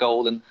score a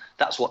goal, and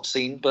that's what's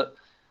seen. But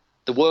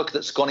the work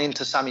that's gone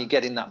into Sammy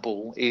getting that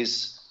ball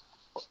is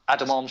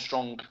Adam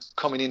Armstrong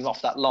coming in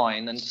off that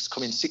line and just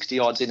coming 60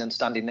 yards in and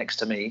standing next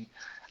to me,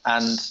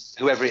 and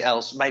whoever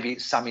else, maybe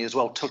it's Sammy as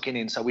well, tucking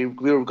in. So we've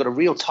got a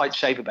real tight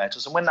shape about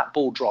us. And when that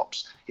ball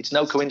drops, it's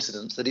no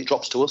coincidence that it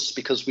drops to us,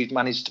 because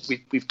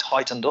we've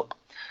tightened up.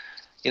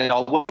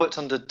 I worked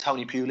under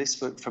Tony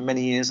Pulis for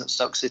many years at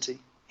Stoke City.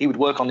 He would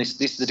work on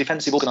the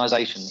defensive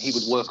organisation. He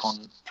would work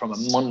on from a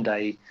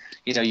Monday.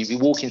 You'd be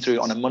walking through it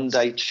on a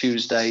Monday,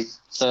 Tuesday,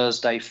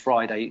 Thursday,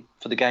 Friday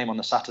for the game on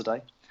the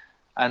Saturday.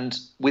 And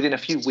within a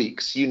few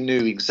weeks, you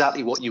knew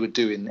exactly what you were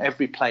doing.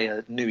 Every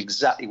player knew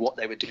exactly what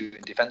they were doing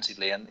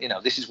defensively. And,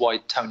 this is why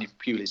Tony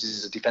Pulis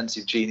is a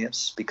defensive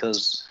genius,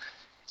 because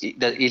he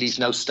leaves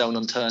no stone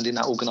unturned in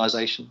that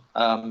organisation.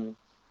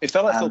 It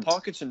felt like Phil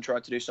Parkinson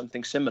tried to do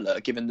something similar,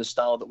 given the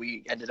style that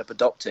we ended up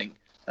adopting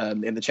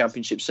in the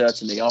Championship.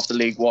 Certainly, after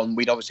League One,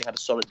 we'd obviously had a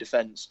solid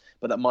defence,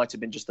 but that might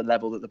have been just the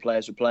level that the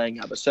players were playing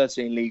at. But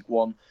certainly in League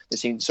One,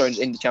 in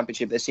the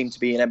Championship, there seemed to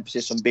be an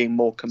emphasis on being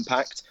more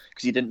compact,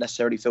 because you didn't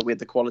necessarily feel we had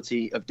the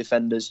quality of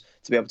defenders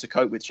to be able to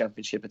cope with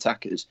Championship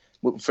attackers.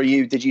 For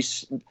you, did you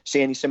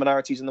see any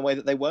similarities in the way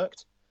that they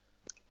worked?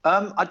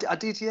 I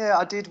did, yeah,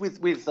 I did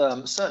with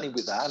certainly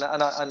with that,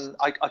 and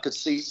I could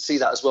see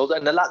that as well.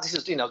 And the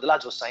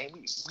lads were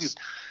saying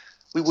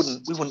we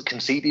wouldn't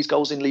concede these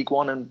goals in League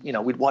One, and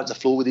we'd wipe the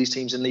floor with these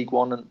teams in League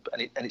One, and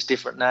it's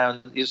different now.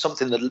 And it's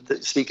something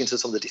that speaking to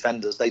some of the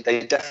defenders, they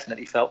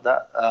definitely felt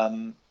that.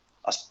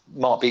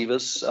 Mark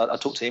Beavers, I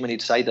talked to him, and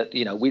he'd say that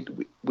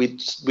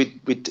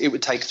it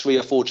would take 3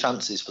 or 4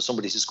 chances for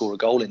somebody to score a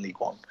goal in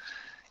League One.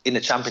 in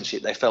the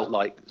Championship, they felt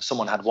like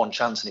someone had one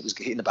chance and it was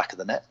hitting the back of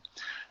the net.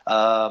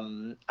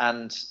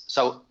 And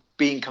so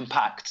being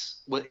compact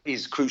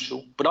is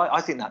crucial. But I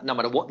think that no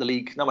matter what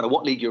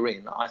league you're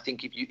in, I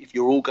think if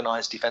you're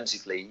organised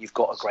defensively, you've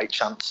got a great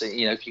chance.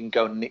 If you can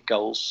go and nick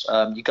goals,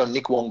 you go and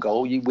nick one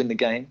goal, you win the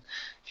game.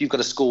 If you've got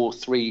to score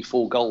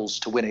 3-4 goals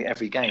to win it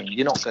every game,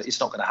 it's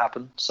not going to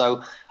happen.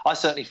 So I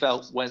certainly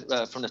felt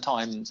from the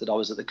time that I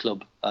was at the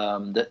club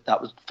that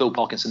was Phil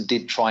Parkinson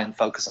did try and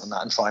focus on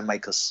that and try and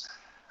make us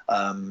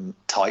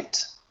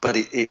tight. But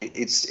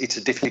it's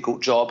a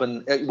difficult job,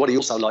 and what he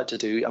also liked to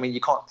do. I mean, you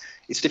can't.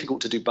 It's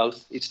difficult to do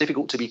both. It's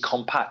difficult to be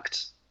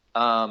compact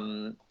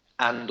and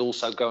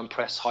also go and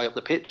press high up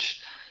the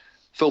pitch.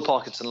 Phil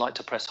Parkinson liked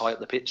to press high up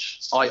the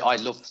pitch. I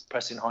love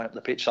pressing high up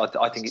the pitch. I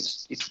think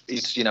it's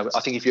I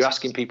think if you're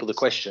asking people the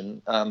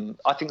question,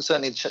 I think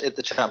certainly in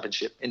the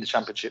Championship,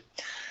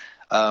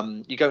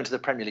 you go into the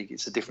Premier League,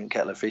 it's a different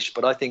kettle of fish.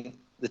 But I think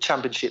the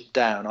Championship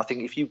down. I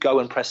think if you go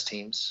and press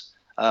teams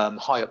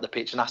high up the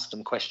pitch and ask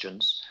them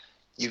questions,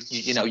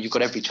 you've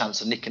got every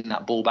chance of nicking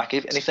that ball back.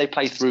 And if they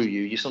play through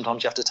you,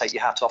 sometimes you have to take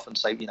your hat off and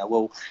say,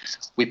 well,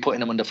 we're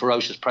putting them under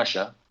ferocious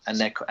pressure, and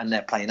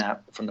they're playing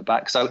out from the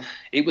back. So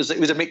it was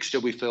a mixture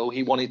with Phil.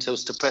 He wanted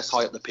us to press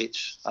high up the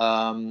pitch,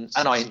 and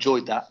I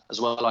enjoyed that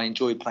as well. I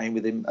enjoyed playing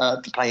with him,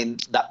 playing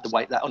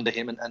that under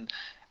him, and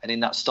in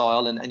that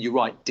style. And you're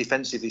right,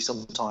 defensively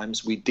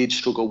sometimes we did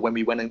struggle when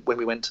we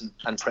went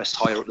and pressed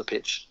higher up the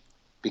pitch,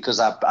 because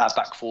our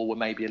back four were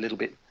maybe a little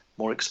bit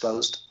more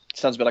exposed.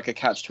 Sounds a bit like a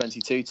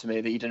catch-22 to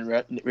me, that he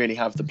didn't really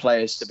have the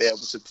players to be able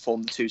to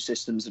perform the two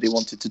systems that he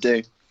wanted to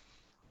do.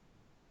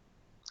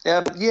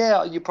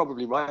 Yeah, you're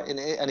probably right, and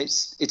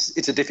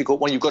it's a difficult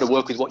one. You've got to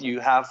work with what you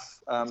have,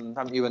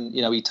 haven't you? And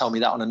he told me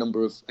that on a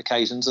number of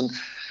occasions, and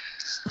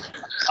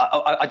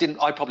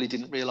I probably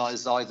didn't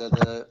realise either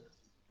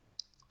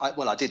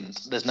I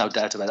didn't. There's no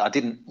doubt about it. I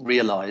didn't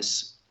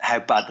realise how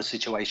bad the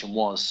situation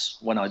was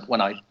when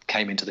I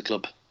came into the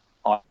club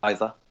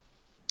either,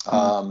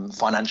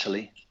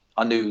 financially.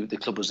 I knew the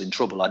club was in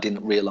trouble. I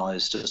didn't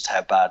realise just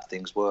how bad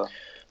things were.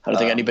 I don't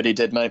think anybody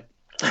did, mate,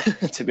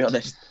 to be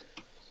honest.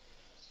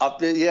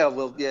 That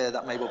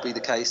may well be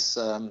the case.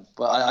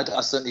 But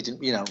I certainly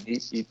didn't,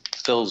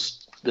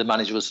 the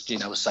manager was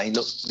saying,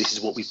 look, this is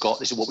what we've got.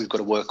 This is what we've got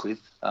to work with.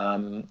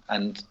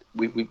 And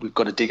we've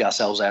got to dig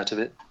ourselves out of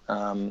it.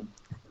 And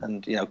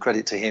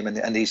credit to him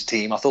and his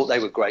team. I thought they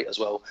were great as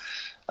well.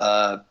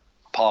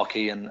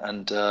 Parky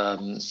and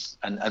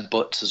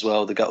Butts as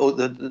well.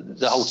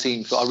 The whole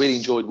team. I really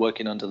enjoyed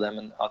working under them,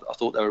 and I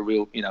thought they were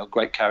real,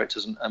 great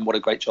characters, and what a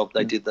great job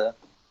they did there.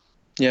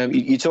 Yeah,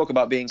 you talk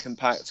about being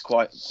compact,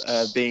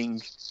 being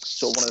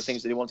sort of one of the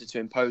things that he wanted to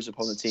impose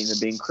upon the team, and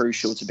being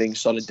crucial to being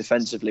solid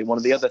defensively. One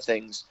of the other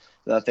things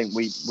that I think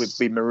we'd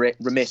be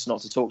remiss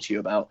not to talk to you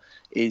about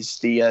is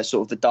the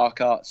sort of the dark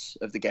arts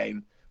of the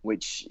game,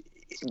 which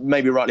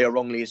maybe rightly or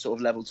wrongly is sort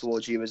of leveled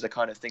towards you as the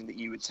kind of thing that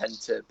you would tend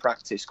to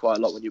practice quite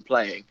a lot when you're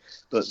playing.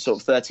 But sort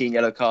of 13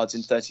 yellow cards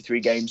in 33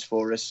 games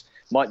for us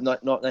might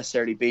not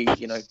necessarily be,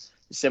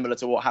 similar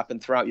to what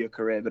happened throughout your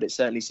career, but it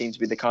certainly seemed to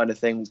be the kind of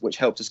thing which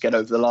helped us get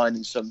over the line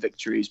in some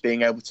victories,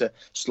 being able to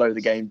slow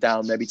the game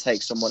down, maybe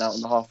take someone out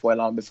on the halfway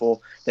line before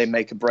they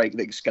make a break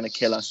that's going to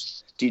kill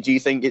us. Do you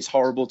think it's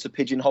horrible to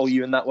pigeonhole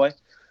you in that way?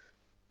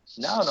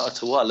 No, not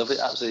at all. I love it.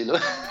 Absolutely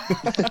love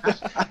it.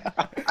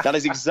 That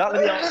is exactly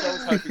the answer I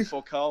was hoping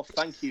for, Carl.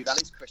 Thank you.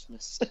 That is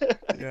Christmas.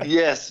 Yeah.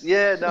 Yes.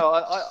 Yeah. No.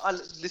 I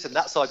listen.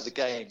 That side of the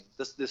game,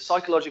 the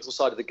psychological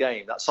side of the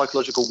game, that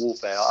psychological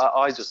warfare.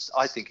 I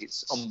think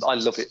it's. I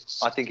love it.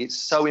 I think it's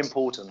so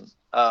important.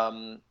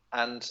 And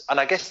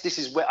I guess this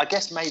is where.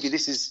 Maybe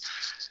this is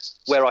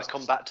where I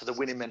come back to the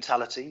winning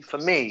mentality. For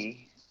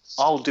me,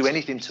 I'll do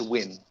anything to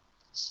win.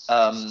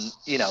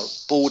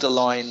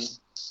 Borderline.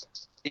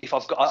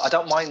 I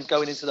don't mind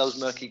going into those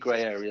murky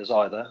grey areas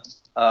either.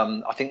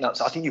 I think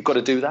you've got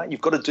to do that. You've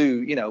got to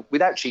do,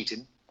 without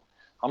cheating.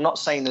 I'm not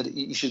saying that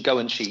you should go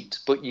and cheat,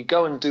 but you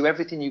go and do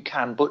everything you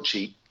can but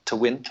cheat to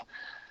win.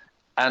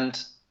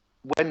 And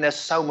when there's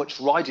so much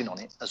riding on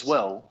it as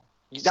well,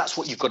 that's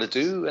what you've got to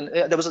do. And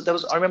I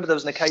remember there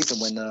was an occasion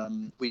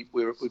when we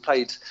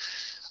played.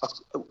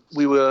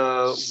 We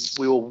were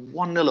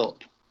 1-0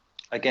 up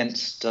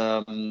against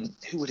who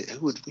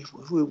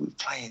were we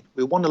playing?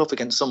 We were 1-0 up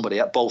against somebody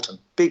at Bolton.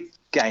 Big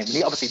game.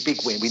 Obviously,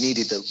 big win. We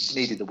needed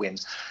the win.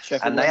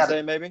 Sheffield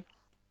Wednesday, maybe.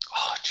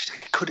 Oh,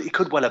 it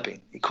could well have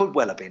been. It could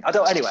well have been. I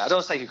don't want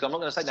to say who. I'm not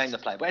going to say name the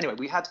player. But anyway,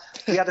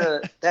 they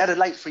had a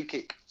late free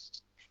kick,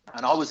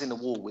 and I was in the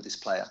wall with this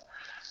player.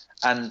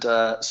 And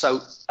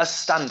so, as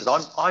standard,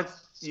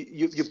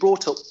 you're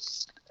brought up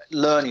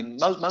learning.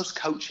 Most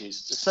coaches,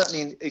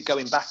 certainly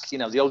going back,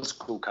 the old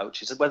school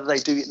coaches, whether they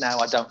do it now,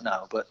 I don't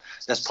know, but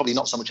there's probably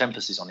not so much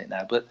emphasis on it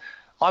now. But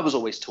I was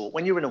always taught,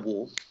 when you're in a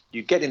wall,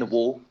 you get in a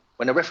wall.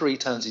 When a referee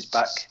turns his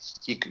back,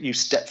 you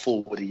step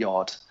forward a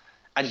yard,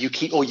 and you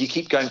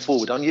keep going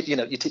forward on your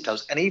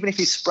tiptoes. And even if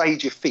he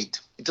sprayed your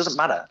feet, it doesn't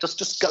matter.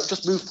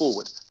 Just move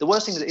forward. The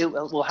worst thing that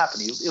will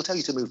happen, he'll tell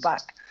you to move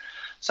back.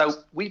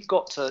 So we've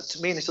got to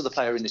me and this other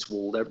player in this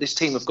wall. This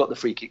team have got the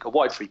free kick, a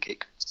wide free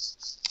kick.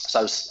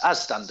 So as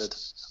standard,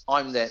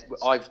 I'm there.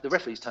 The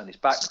referee's turned his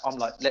back. I'm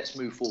like, let's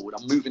move forward.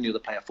 I'm moving the other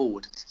player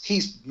forward.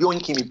 He's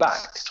yoinking me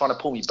back, trying to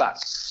pull me back.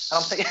 And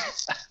I'm thinking,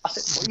 I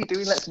said, what are you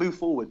doing? Let's move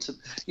forward.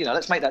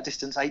 Let's make that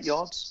distance 8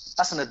 yards.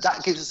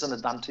 That gives us an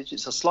advantage.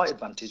 It's a slight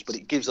advantage, but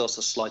it gives us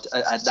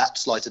that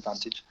slight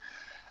advantage.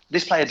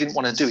 This player didn't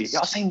want to do it. I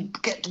was saying,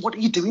 what are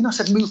you doing? I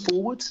said, move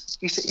forward.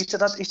 He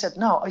said,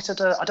 no. I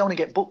said, I don't want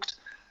to get booked.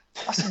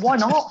 I said, why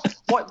not?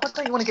 Why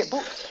don't you want to get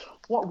booked?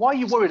 Why are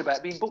you worried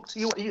about being booked?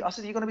 I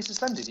said, you're going to be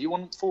suspended. You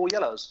want 4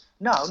 yellows?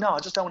 No, I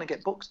just don't want to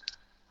get booked.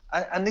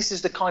 And this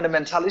is the kind of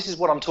mentality, this is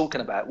what I'm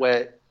talking about,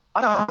 where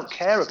I don't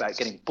care about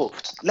getting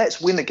booked. Let's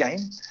win the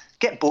game,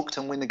 get booked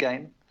and win the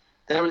game.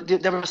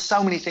 There are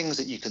so many things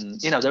that you can,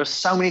 there are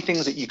so many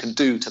things that you can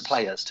do to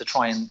players to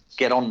try and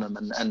get on them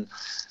and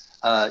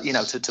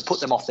to put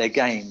them off their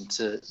game,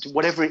 to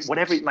whatever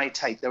it may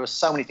take. There are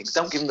so many things.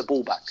 Don't give them the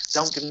ball back.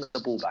 Don't give them the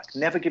ball back.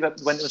 Never give up.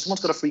 When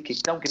someone's got a free kick,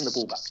 don't give them the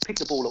ball back. Pick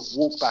the ball up,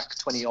 walk back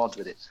 20 yards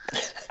with it,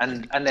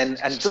 and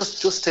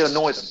just to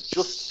annoy them,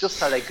 just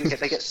so they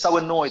get so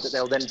annoyed that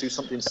they'll then do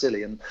something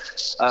silly. And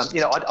I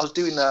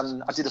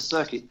did a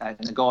circuit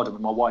in the garden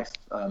with my wife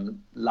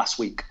last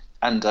week,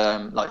 and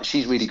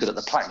she's really good at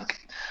the plank.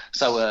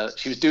 So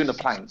she was doing the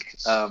plank,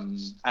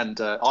 and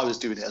I was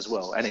doing it as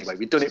well. Anyway,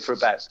 we'd done it for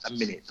about a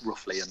minute,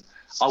 roughly, and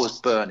I was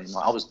burning,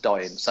 I was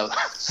dying. So,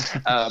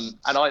 and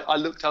I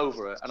looked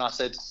over her, and I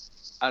said,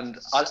 and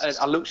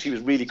I looked, she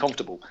was really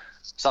comfortable.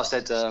 So I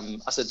said,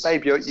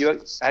 babe,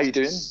 you how you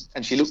doing?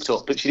 And she looked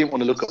up, but she didn't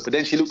want to look up. But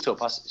then she looked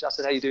up. I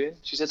said, how you doing?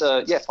 She said,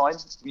 yeah, fine.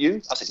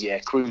 You? I said, yeah,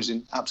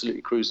 cruising,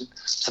 absolutely cruising.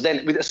 So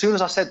then, as soon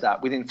as I said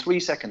that, within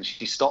 3 seconds,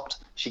 she stopped.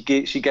 She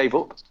gave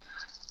up.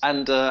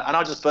 And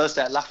I just burst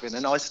out laughing,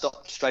 and I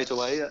stopped straight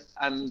away.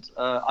 And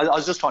I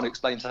was just trying to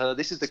explain to her,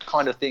 this is the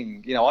kind of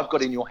thing, I've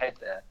got in your head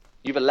there.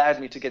 You've allowed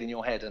me to get in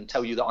your head and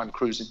tell you that I'm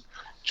cruising.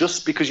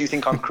 Just because you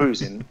think I'm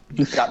cruising,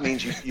 that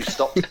means you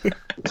stopped.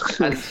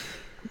 And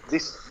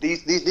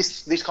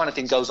this kind of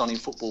thing goes on in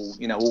football.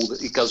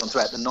 It goes on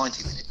throughout the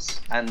 90 minutes.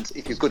 And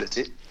if you're good at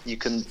it, you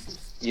can,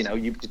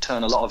 you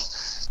turn a lot of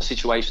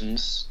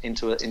situations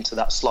into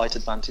that slight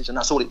advantage, and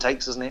that's all it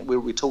takes, isn't it?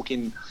 We're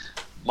talking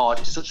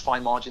margins, such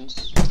fine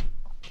margins.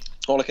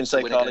 All I can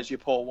say, Carl, is your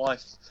poor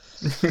wife.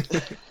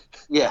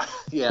 yeah.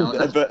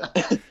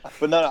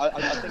 But no, I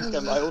think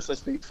I also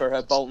speak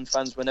for Bolton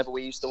fans. Whenever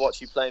we used to watch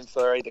you playing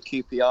for either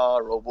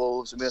QPR or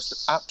Wolves, and we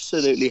must have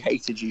absolutely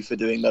hated you for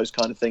doing those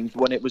kind of things.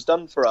 When it was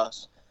done for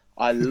us,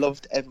 I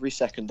loved every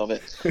second of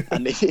it,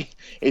 and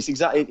it's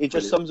exactly. It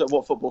just sums up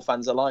what football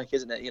fans are like,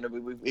 isn't it?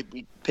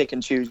 We pick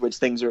and choose which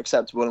things are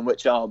acceptable and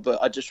which aren't.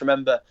 But I just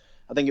remember,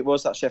 I think it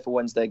was that Sheffield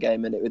Wednesday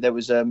game, and we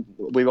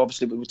were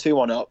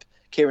 2-1 up.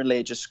 Kieran Lee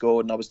had just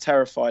scored, and I was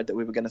terrified that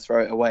we were going to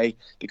throw it away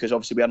because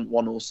obviously we hadn't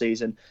won all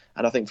season.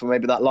 And I think for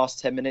maybe that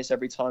last 10 minutes,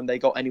 every time they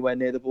got anywhere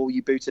near the ball,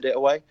 you booted it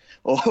away,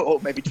 or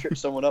maybe tripped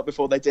someone up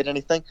before they did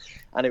anything.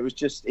 And it was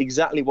just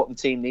exactly what the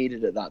team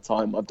needed at that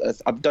time.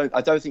 I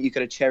don't think you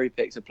could have cherry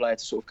picked a player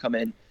to sort of come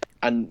in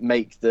and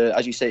make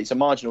as you say, it's a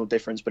marginal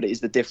difference, but it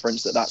is the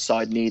difference that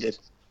side needed.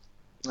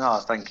 Oh,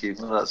 thank you.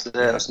 Well,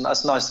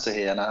 that's nice to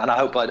hear, and I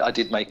hope I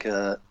did make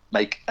a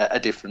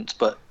difference.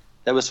 But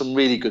there were some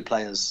really good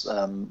players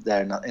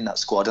there in that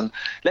squad, and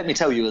let me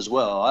tell you as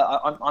well,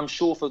 I'm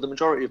sure for the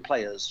majority of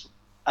players,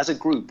 as a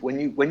group, when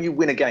you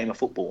win a game of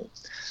football,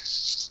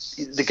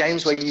 the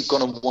games where you've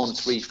gone and won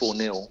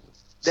 3-4-0,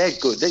 they're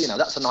good.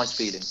 That's a nice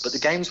feeling. But the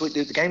games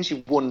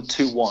you've won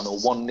 2-1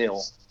 or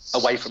 1-0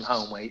 away from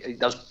home, where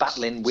those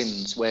battling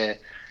wins where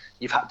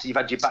you've had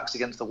your backs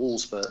against the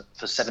walls for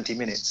 70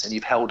 minutes and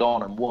you've held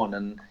on and won,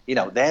 and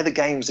they're the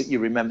games that you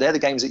remember. They're the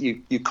games that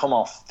you come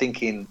off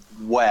thinking,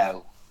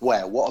 wow,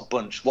 what a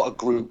bunch, what a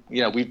group.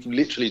 We've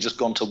literally just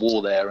gone to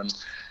war there, and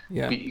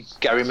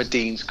Gary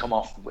Madine's come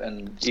off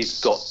and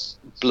he's got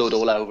blood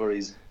all over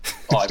his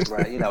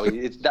eyebrow.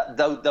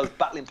 Those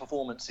battling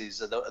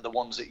performances are the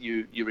ones that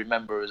you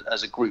remember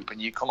as a group, and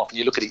you come off and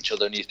you look at each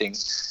other and you think,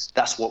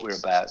 that's what we're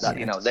about.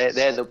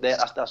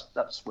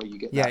 That's where you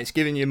get. Yeah, it's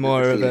giving you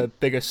more of a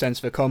bigger sense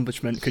of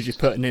accomplishment because you're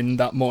putting in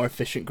that more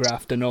efficient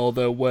graft, and all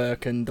the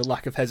work and the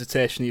lack of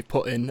hesitation you've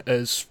put in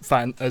has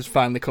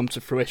finally come to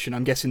fruition.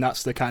 I'm guessing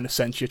that's the kind of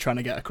sense you're trying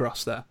to get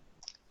across there.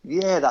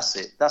 Yeah, that's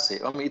it.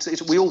 I mean,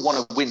 we all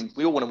want to win.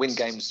 We all want to win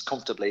games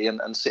comfortably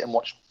and sit and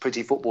watch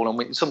pretty football.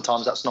 And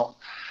sometimes it's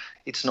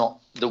not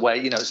the way.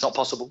 It's not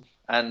possible.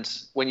 And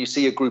when you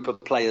see a group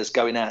of players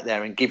going out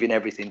there and giving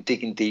everything,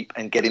 digging deep,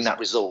 and getting that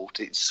result,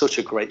 it's such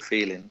a great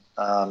feeling.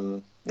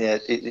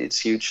 It's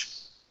huge.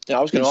 Yeah,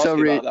 I was going to ask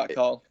you about that,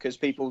 Carl, because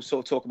people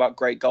sort of talk about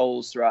great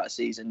goals throughout a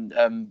season.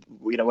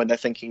 When they're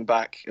thinking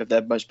back of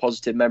their most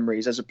positive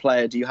memories as a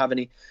player, do you have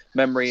any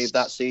memory of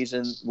that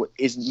season?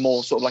 Is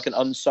more sort of like an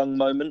unsung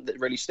moment that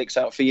really sticks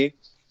out for you?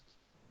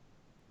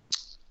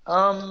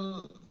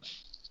 There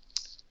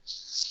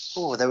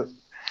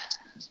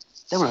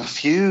were a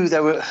few.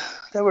 There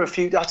were a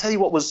few. I'll tell you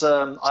what was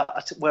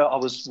where I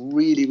was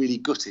really, really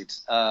gutted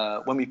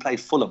when we played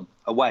Fulham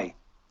away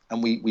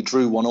and we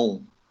drew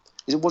 1-1.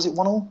 Was it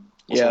 1-1?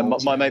 Yeah,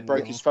 my mate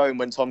broke his phone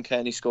when Tom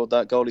Kearney scored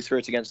that goal. He threw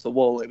it against the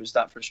wall. It was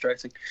that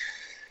frustrating.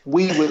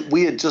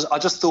 I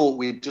just thought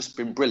we'd just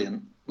been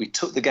brilliant. We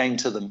took the game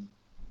to them,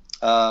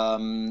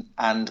 and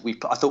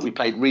I thought we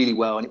played really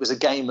well. And it was a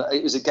game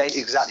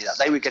exactly that.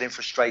 They were getting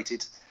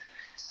frustrated.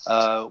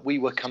 We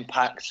were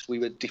compact. We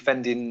were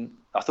defending.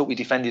 I thought we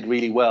defended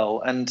really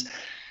well, and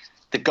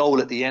the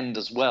goal at the end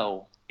as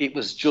well. It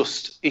was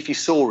just, if you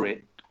saw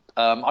it,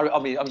 but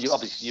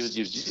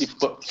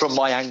from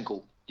my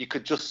angle, you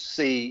could just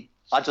see.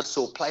 I just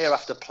saw player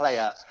after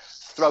player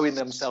throwing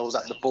themselves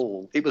at the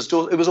ball. It was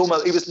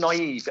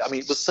naive. I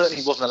mean, it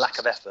certainly wasn't a lack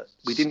of effort.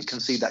 We didn't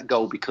concede that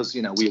goal because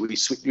we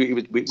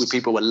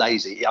people were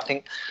lazy. I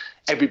think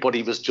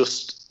everybody was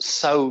just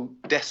so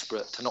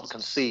desperate to not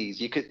concede.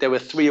 There were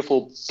 3 or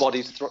 4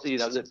 bodies, 3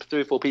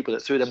 or 4 people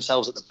that threw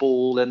themselves at the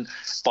ball, and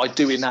by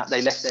doing that,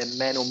 they left their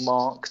men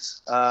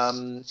unmarked.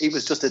 It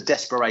was just a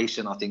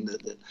desperation, I think,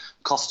 that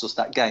cost us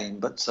that game.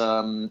 But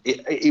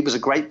it was a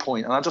great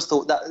point, and I just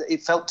thought that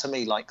it felt to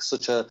me like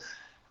such a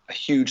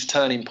huge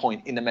turning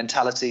point in the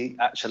mentality,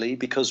 actually,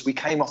 because we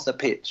came off the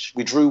pitch,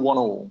 we drew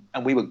 1-1,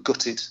 and we were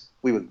gutted.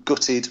 We were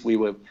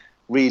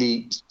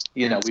really,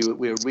 we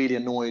were really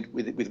annoyed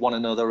with one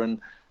another,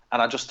 and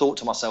I just thought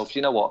to myself,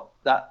 you know what,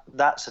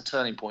 that's a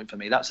turning point for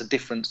me. That's a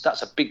difference.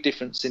 That's a big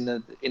difference in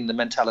the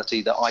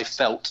mentality that I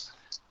felt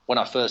when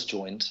I first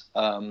joined.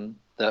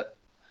 That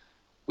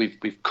we've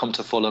come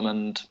to Fulham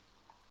and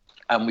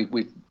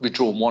we've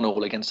drawn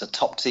 1-1 against a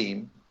top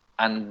team,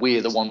 and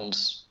we're the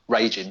ones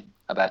raging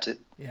about it.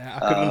 Yeah, I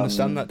couldn't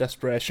understand that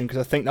desperation, because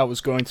I think that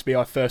was going to be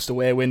our first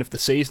away win of the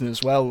season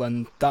as well,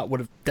 and that would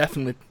have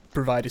definitely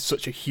provided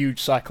such a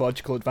huge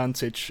psychological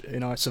advantage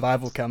in our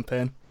survival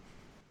campaign.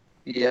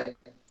 Yeah,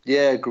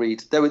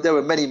 agreed. There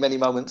were many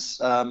moments.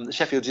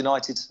 Sheffield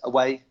United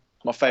away,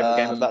 my favourite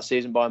game of that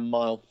season by a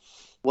mile.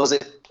 Was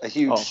it a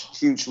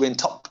huge win?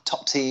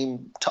 Top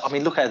team. I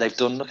mean, look how they've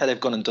done. Look how they've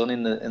gone and done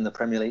in the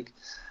Premier League.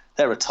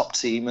 They're a top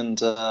team,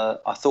 and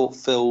I thought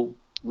Phil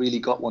really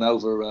got one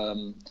over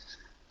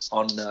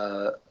on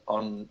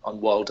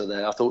Wilder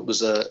there. I thought it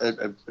was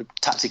a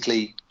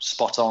tactically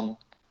spot on.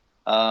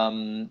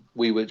 I thought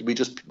we were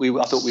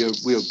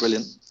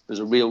brilliant. It was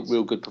a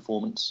real good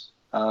performance.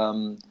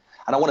 And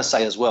I want to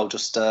say as well,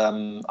 just I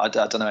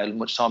don't know how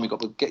much time we got,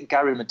 but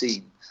Gary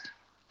Medine.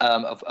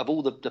 Of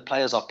all the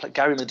players I've played,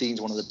 Gary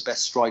Medine's one of the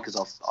best strikers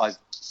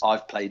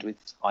I've played with.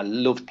 I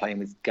loved playing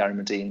with Gary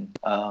Medine,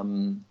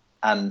 and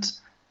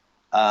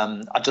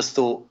I just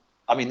thought.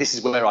 I mean, this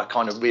is where I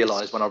kind of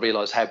realised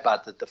how bad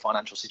the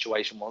financial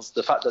situation was.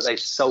 The fact that they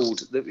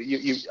sold.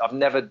 I've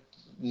never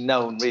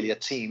known really a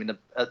team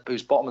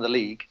who's bottom of the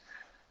league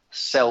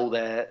sell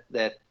their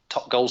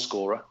top goal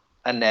scorer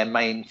and their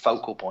main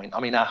focal point.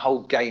 I mean, our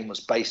whole game was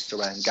based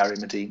around Gary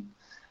Medine.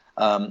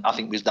 I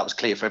think that was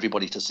clear for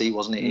everybody to see,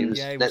 wasn't it? He was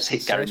let's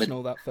hit Gary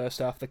Medine. That first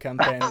half of the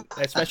campaign,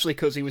 especially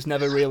because he was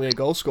never really a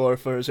goal scorer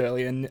for us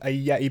early, and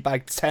yet he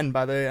bagged 10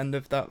 by the end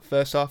of that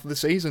first half of the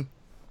season.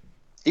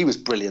 He was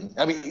brilliant.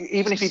 I mean,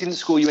 even if he didn't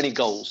score you any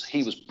goals,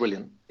 he was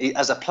brilliant.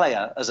 As a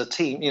player, as a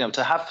team,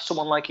 to have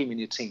someone like him in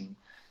your team,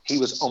 he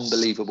was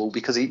unbelievable,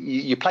 because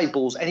you play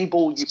balls, any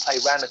ball you play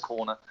round the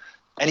corner,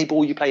 any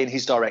ball you play in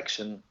his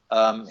direction,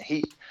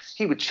 he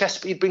would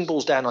he'd bring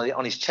balls down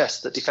on his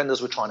chest that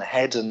defenders were trying to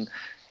head, and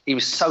he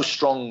was so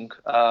strong.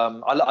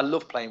 I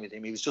love playing with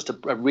him. He was just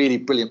a really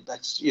brilliant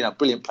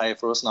player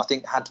for us, and I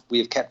think had we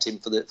have kept him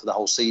for the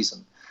whole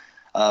season,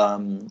 I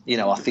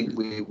think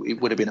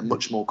it would have been a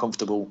much more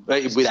comfortable,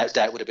 without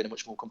doubt, would have been a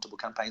much more comfortable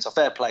campaign. So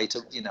fair play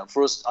to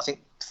for us. I think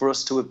for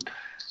us to have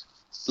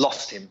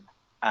lost him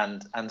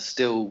and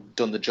still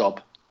done the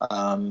job.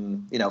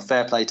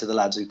 Fair play to the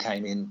lads who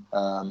came in,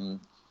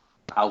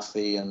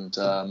 Alfie and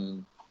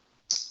Aaron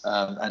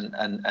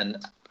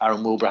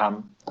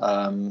Wilbraham.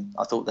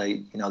 I thought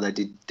they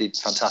did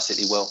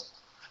fantastically well.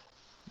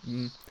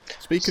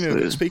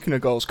 Speaking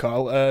of goals,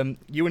 Carl,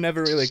 you were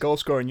never really a goal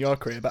scorer in your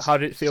career, but how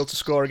did it feel to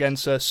score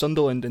against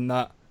Sunderland in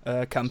that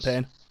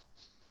campaign?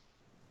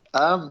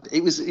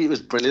 It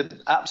was brilliant.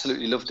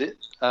 Absolutely loved it.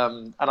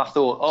 And I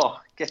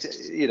thought, get it.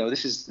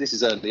 This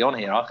is early on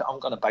here. I'm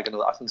going to bag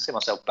another. I can see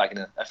myself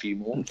bagging a few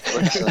more.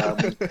 But,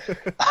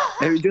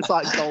 it was just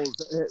like goals.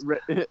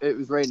 It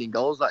was raining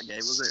goals that game,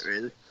 wasn't it?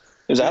 Really.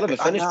 It was a hell of a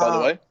finish, by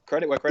the way.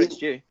 Credit where credit's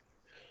due.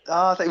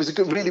 I think it was a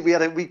good. Really,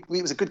 it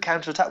was a good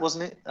counter attack,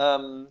 wasn't it?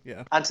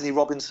 Yeah. Anthony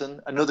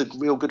Robinson, another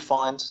real good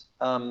find.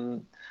 I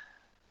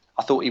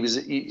thought he was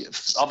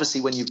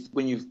obviously when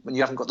you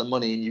haven't got the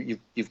money,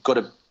 you've got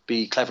to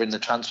be clever in the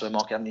transfer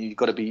market, and you've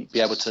got to be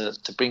able to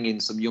bring in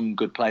some young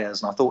good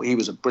players. And I thought he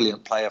was a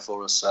brilliant player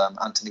for us,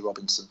 Anthony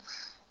Robinson,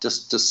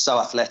 just so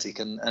athletic,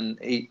 and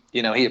he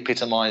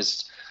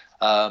epitomised.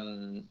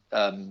 That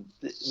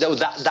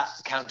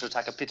counter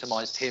attack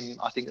epitomised him,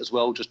 I think, as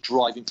well. Just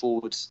driving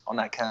forward on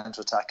that counter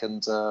attack,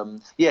 and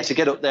to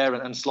get up there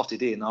and slot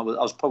it in, I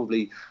was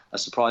probably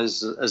as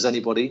surprised as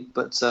anybody.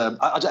 But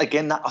I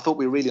thought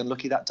we were really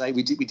unlucky that day.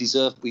 We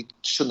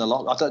shouldn't have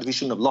lost. I thought we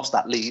shouldn't have lost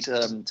that lead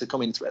to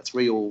come in at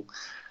 3-3.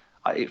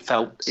 It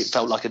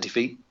felt like a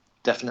defeat,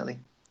 definitely.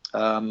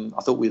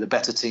 I thought we were the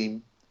better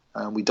team.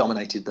 We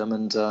dominated them,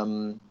 and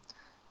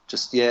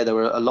there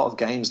were a lot of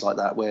games like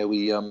that where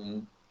we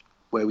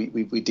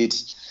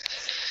did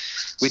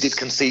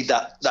concede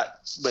that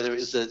whether it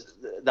was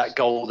that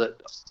goal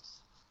that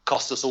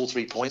cost us all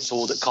 3 points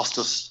or that cost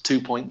us 2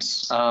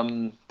 points.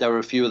 There were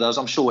a few of those.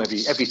 I'm sure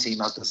every team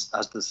has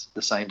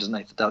the same,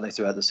 don't they,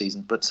 throughout the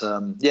season? But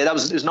it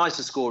was nice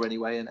to score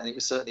anyway, and it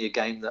was certainly a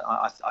game that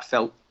I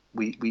felt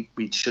we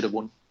should have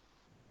won.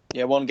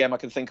 Yeah, one game I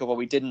can think of where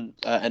we didn't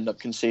end up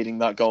conceding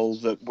that goal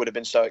that would have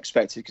been so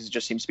expected, because it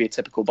just seems to be a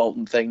typical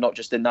Bolton thing, not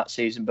just in that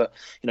season, but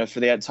for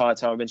the entire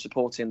time I've been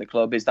supporting the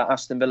club, is that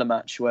Aston Villa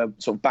match where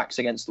sort of backs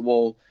against the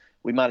wall,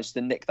 we managed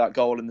to nick that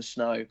goal in the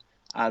snow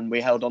and we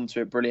held on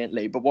to it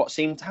brilliantly. But what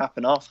seemed to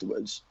happen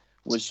afterwards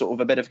was sort of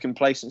a bit of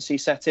complacency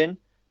set in.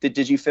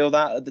 Did you feel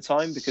that at the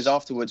time? Because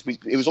afterwards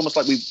it was almost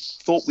like we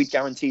thought we'd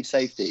guaranteed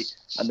safety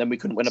and then we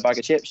couldn't win a bag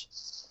of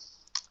chips.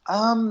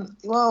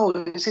 Well,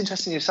 it's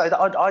interesting you say that.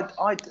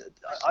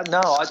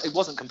 It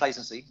wasn't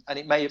complacency, and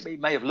it may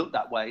have looked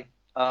that way.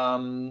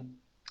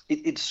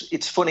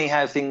 It's funny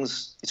how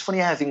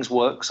things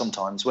work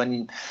sometimes.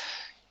 When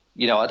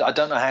I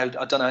don't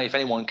know if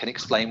anyone can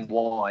explain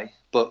why,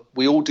 but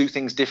we all do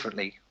things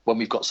differently when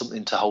we've got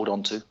something to hold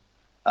on to.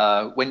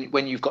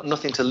 When you've got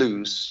nothing to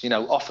lose,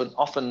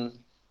 often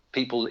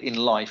people in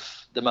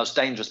life, the most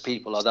dangerous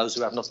people are those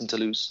who have nothing to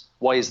lose.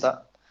 Why is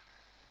that?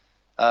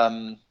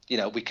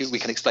 We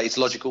can explain. It's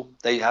logical.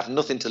 They have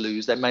nothing to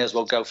lose. They may as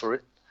well go for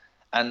it.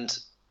 And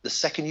the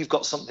second you've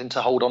got something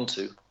to hold on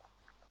to,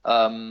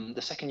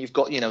 the second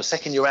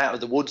second you're out of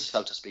the woods,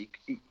 so to speak,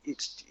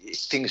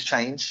 things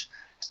change,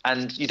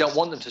 and you don't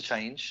want them to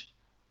change,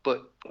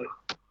 but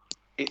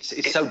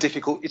it's so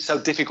difficult. It's so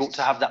difficult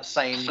to have that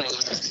same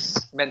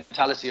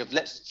mentality of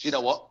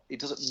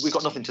we've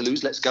got nothing to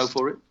lose. Let's go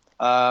for it.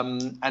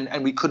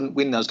 And we couldn't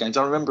win those games.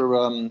 I remember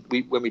when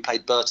we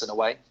played Burton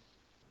away.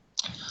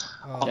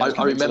 I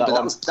remember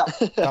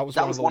that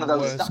was one of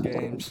those worst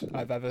games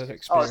I've ever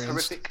experienced. Oh, it's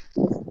horrific.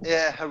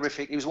 Yeah,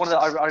 horrific. It was one of the.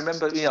 I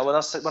remember, when I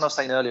was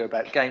saying earlier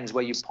about games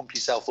where you pump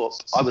yourself up.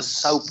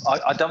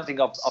 I don't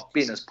think I've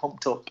been as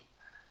pumped up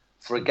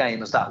for a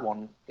game as that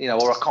one.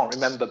 Or I can't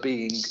remember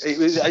being. It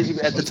was,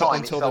 at the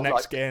time until the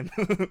next game.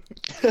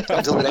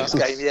 Until the next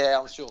game, yeah,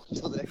 I'm sure.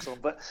 Until the next one,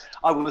 but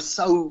I was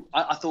so.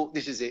 I thought,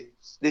 this is it.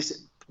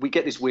 We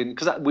get this win,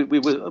 because we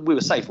were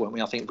safe, weren't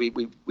we? I think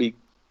we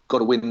got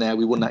a win there.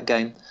 We won that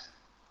game.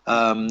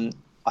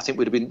 I think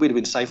we'd have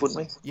been safe, wouldn't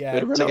we? Yeah,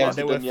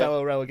 they were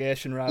fellow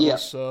relegation rivals. Yeah.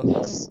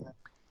 So.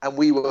 And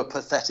we were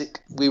pathetic.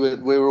 We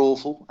were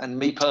awful. And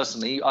me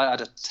personally, I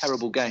had a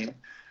terrible game.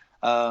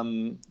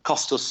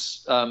 Cost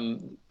us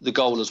the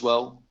goal as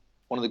well.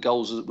 One of the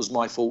goals was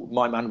my fault.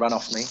 My man ran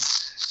off me,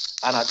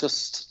 and I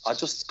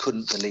just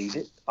couldn't believe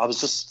it. I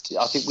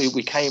think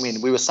we came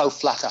in. We were so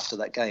flat after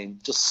that game,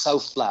 just so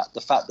flat.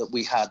 The fact that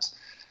we had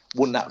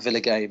won that Villa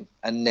game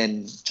and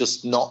then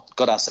just not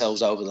got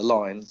ourselves over the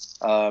line.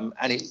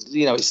 And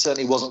it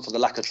certainly wasn't for the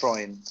lack of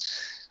trying.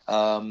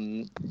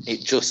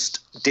 It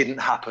just didn't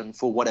happen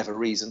for whatever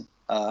reason.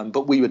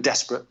 But we were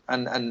desperate,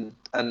 and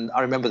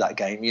I remember that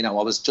game.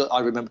 I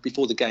remember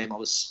before the game, I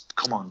was,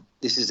 come on,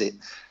 this is it.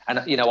 And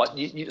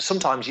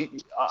sometimes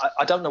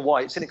I don't know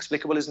why. It's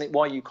inexplicable, isn't it?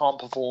 Why you can't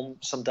perform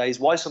some days.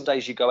 Why some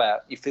days you go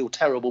out, you feel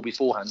terrible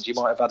beforehand. You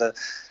might have had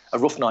a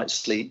rough night's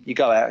sleep. You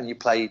go out and you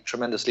play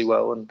tremendously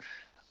well, and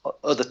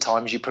other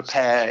times you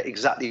prepare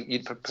exactly.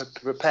 You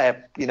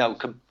prepare.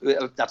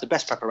 Have the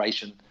best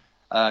preparation.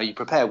 You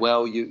prepare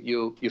well.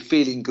 You're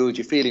feeling good.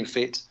 You're feeling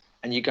fit.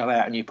 And you go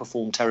out and you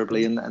perform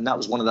terribly, and that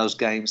was one of those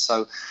games.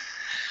 So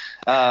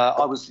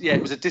it was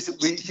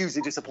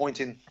hugely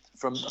disappointing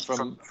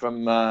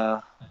from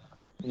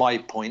my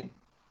point,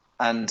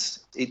 and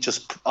it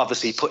just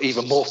obviously put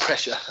even more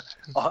pressure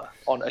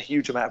on a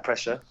huge amount of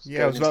pressure.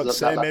 Yeah, I was about to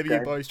say maybe you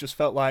boys just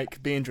felt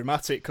like being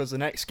dramatic because the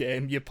next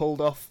game you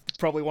pulled off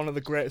probably one of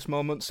the greatest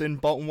moments in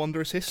Bolton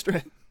Wanderers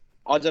history.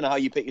 I don't know how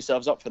you pick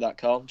yourselves up for that,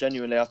 Carl.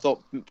 Genuinely, I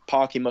thought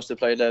Parky must have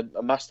played a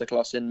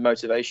masterclass in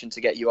motivation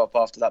to get you up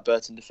after that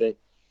Burton defeat.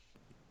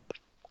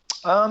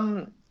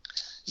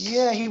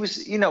 Yeah, he was.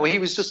 He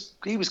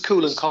was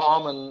cool and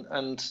calm,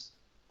 and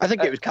I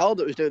think it was Carl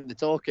that was doing the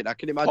talking. I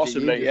can imagine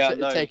possibly,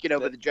 taking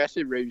over the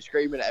dressing room,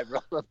 screaming at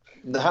everyone.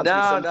 No,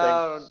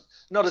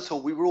 not at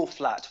all. We were all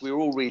flat. We were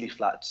all really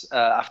flat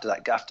after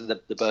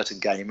the Burton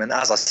game. And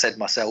as I said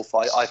myself,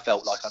 I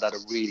felt like I'd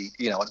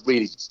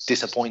really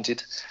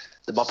disappointed.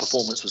 That my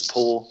performance was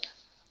poor,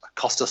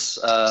 cost us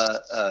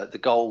the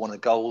goal, one of the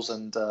goals,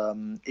 and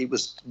it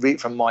was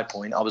from my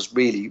point. I was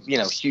really,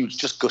 huge,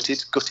 just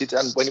gutted.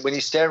 And when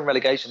you're staring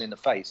relegation in the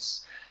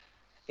face,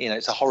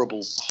 it's a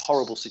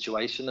horrible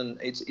situation, and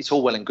it's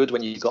all well and good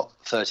when you've got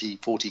 30,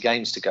 40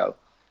 games to go.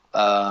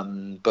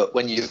 But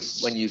when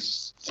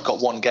you've got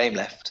one game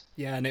left,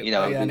 and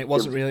it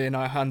wasn't really in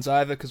our hands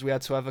either, because we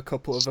had to have a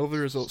couple of other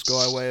results go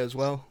our way as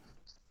well.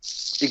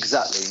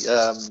 Exactly.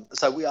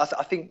 So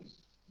I think.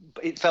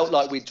 It felt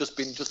like we'd just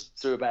been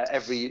through about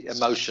every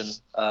emotion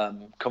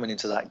coming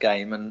into that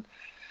game, and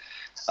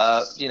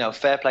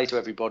Fair play to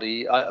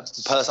everybody. On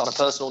a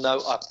personal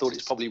note, I thought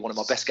it's probably one of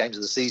my best games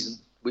of the season,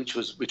 which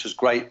was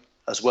great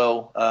as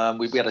well.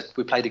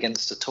 We played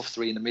against a tough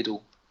three in the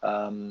middle.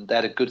 They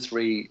had a good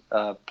three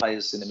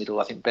players in the middle.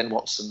 I think Ben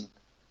Watson,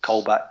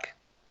 Colback,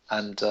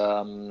 and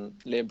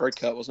Liam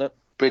Bridcut, wasn't it?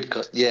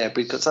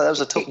 Bridcut. So that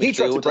was a tough midfield. He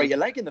tried to break your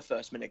leg in the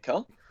first minute,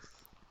 Carl.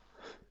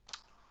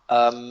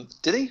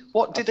 Did he?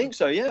 I think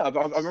so. Yeah,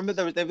 I remember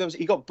there was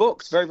he got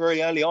booked very,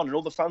 very early on, and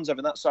all the fans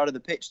over that side of the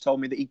pitch told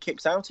me that he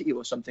kicked out at you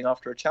or something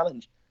after a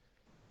challenge.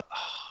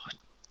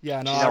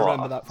 Yeah, no, I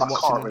remember that from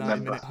watching the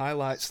 9-minute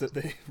highlights that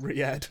they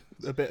re-aired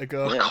a bit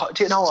ago. Yeah.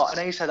 Do you know what? I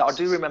know you said that. I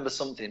do remember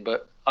something,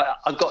 but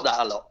I got that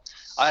a lot.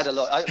 I had a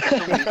lot.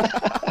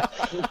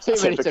 Too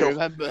many to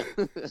remember.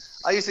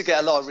 I used to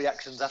get a lot of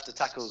reactions after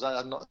tackles.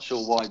 I'm not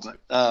sure why, but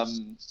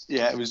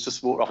it was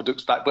just water off a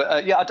duck's back.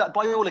 But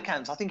by all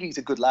accounts, I think he's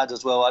a good lad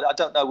as well. I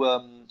don't know.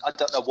 I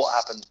don't know what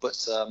happened,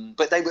 but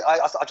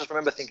I just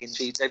remember thinking,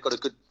 gee, they've got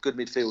a good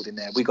midfield in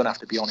there. We're going to have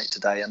to be on it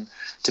today. And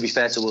to be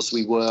fair to us,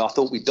 we were. I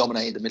thought we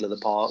dominated the middle of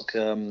the park,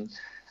 and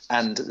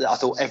I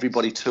thought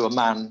everybody to a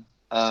man.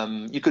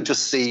 You could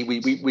just see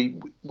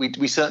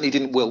we certainly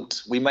didn't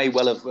wilt. We may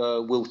well have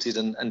wilted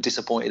and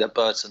disappointed at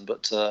Burton,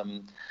 but I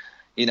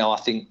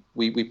think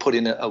we put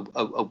in a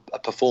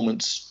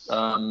performance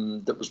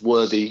that was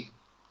worthy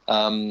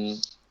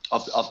of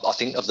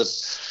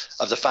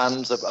the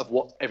fans of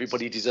what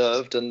everybody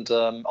deserved and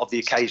of the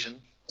occasion,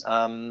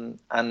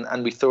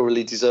 and we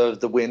thoroughly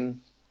deserved the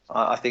win.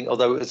 I think,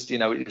 although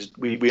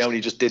we only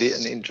just did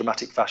it in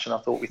dramatic fashion, I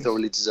thought we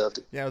thoroughly deserved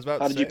it. Yeah, I was about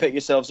to How say. did you pick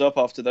yourselves up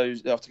after going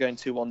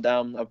 2-1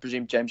 down? I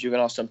presume, James, you were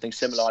going to ask something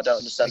similar. I don't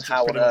understand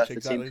how on earth the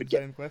team could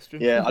get.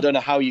 Question. Yeah, I don't know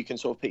how you can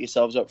sort of pick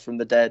yourselves up from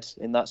the dead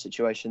in that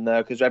situation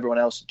there, because everyone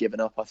else had given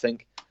up, I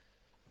think.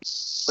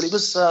 But it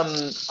was,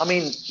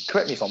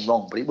 correct me if I'm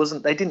wrong, but it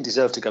wasn't. They didn't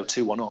deserve to go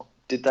 2-1 up,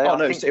 did they?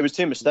 It was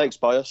two mistakes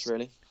by us,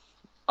 really.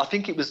 I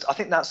think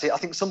that's it. I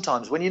think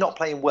sometimes when you're not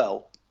playing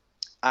well,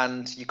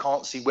 and you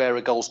can't see where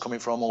a goal's coming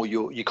from, or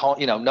you can't,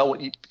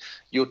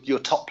 your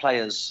top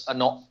players are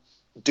not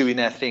doing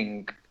their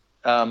thing.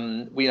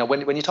 When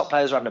your top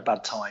players are having a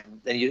bad time,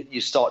 then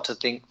you start to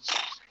think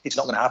it's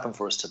not going to happen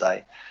for us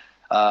today.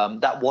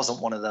 That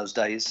wasn't one of those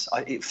days.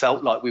 It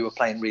felt like we were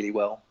playing really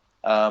well,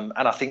 and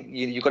I think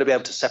you've got to be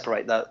able to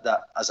separate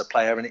that as a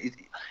player. And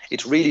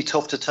it's really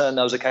tough to turn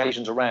those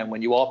occasions around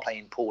when you are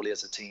playing poorly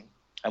as a team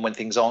and when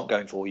things aren't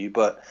going for you.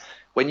 But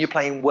when you're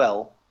playing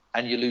well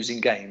and you're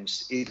losing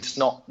games, it's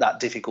not that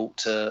difficult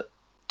to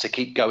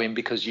keep going,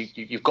 because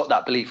you've got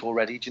that belief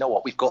already. Do you know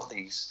what? We've got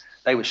these.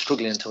 They were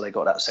struggling until they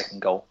got that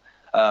second goal,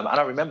 and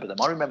I remember them.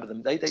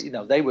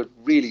 They were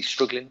really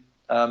struggling.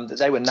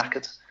 They were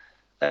knackered.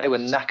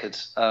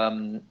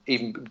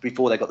 Even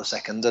before they got the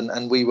second,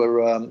 and we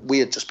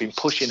had just been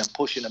pushing, and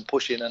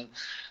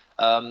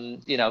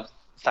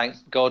thank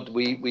God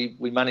we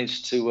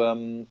managed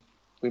to.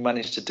 We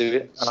managed to do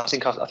it, and I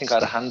think I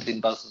had a hand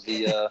in both of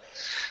the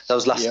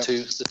those last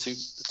two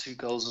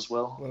goals as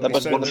well. That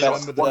must have been the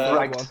best.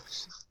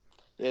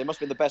 It must have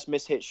been the best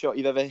mishit shot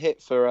you've ever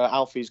hit for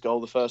Alfie's goal,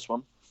 the first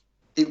one.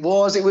 It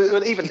was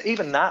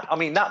even that. I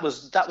mean, that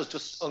was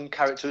just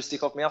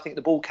uncharacteristic of me. I think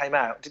the ball came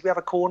out. Did we have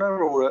a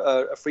corner or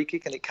a free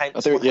kick, and it came?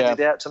 Someone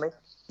handed it out to me.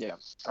 Yeah,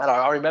 and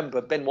I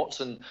remember Ben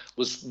Watson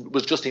was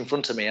just in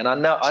front of me, and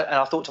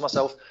I thought to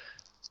myself,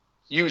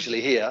 usually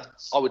here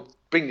I would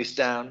bring this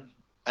down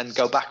and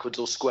go backwards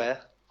or square.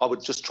 I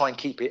would just try and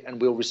keep it,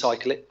 and we'll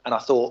recycle it. And I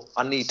thought,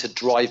 I need to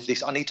drive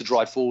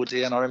forward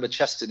here. And I remember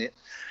chesting it,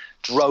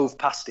 drove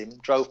past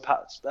him,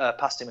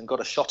 and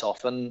got a shot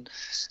off. And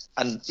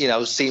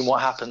seeing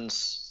what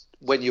happens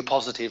when you're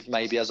positive,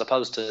 maybe, as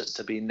opposed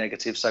to being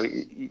negative. So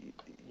you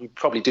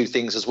probably do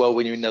things as well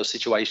when you're in those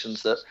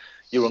situations that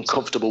you're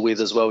uncomfortable with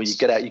as well. You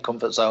get out your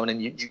comfort zone,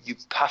 and you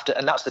have to.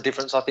 And that's the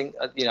difference, I think.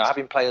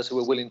 Having players who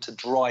are willing to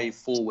drive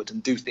forward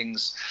and do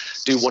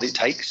what it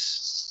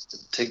takes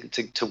to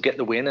get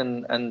the win,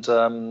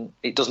 and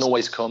it doesn't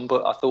always come,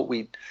 but I thought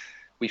we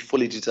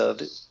fully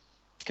deserved it.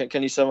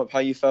 Can you sum up how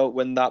you felt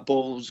when that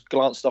ball's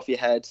glanced off your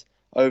head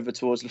over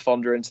towards Le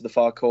Fondre into the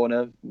far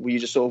corner? Were you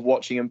just sort of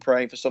watching and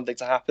praying for something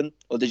to happen,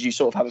 or did you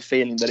sort of have a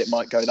feeling that it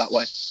might go that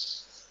way?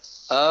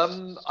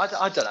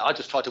 I don't know. I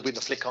just tried to win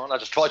the flick on.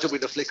 And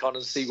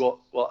see what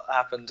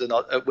happened. And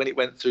when it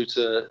went through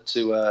to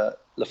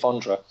Le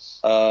Fondre,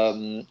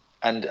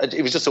 and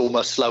it was just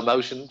almost slow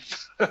motion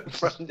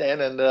from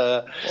then. And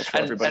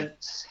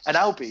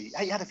Albie,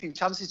 he had a few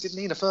chances, didn't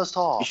he, in the first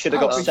half? He should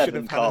have got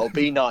 7, Carl.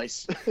 Be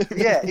nice.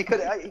 Yeah, he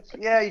could.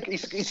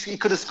 He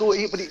could have scored.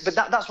 But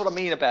that's what I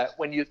mean about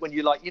when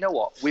you're like, you know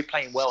what, we're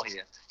playing well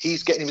here.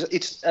 He's getting.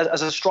 It's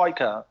as a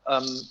striker.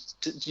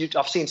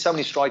 I've seen so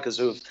many strikers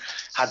who have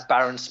had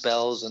barren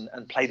spells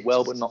and played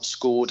well but not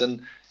scored.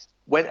 And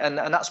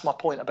that's my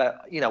point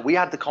about, we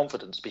had the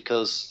confidence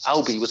because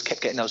Albie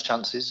kept getting those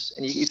chances,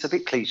 and it's a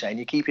bit cliche, and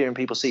you keep hearing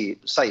people say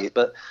it,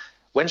 but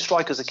when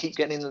strikers keep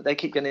getting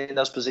in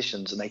those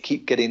positions, and they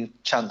keep getting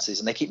chances,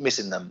 and they keep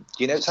missing them,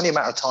 it's only a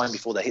matter of time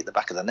before they hit the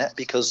back of the net,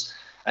 because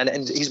And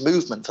his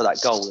movement for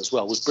that goal as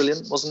well was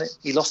brilliant, wasn't it?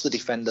 He lost the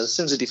defender. As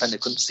soon as the defender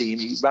couldn't see him,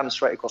 he ran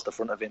straight across the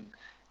front of him.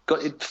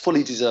 It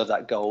fully deserved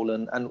that goal.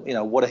 And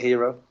what a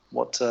hero.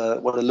 What a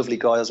lovely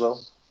guy as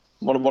well.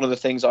 One of the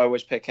things I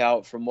always pick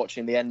out from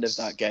watching the end of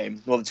that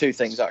game, well, the two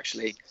things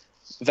actually,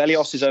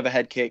 Velios'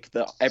 overhead kick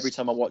that every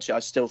time I watch it, I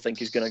still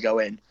think is going to go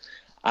in.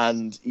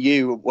 And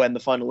you, when the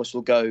final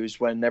whistle goes,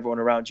 when everyone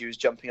around you is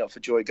jumping up for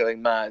joy,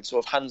 going mad,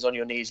 sort of hands on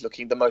your knees,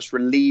 looking the most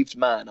relieved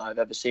man I've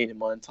ever seen in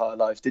my entire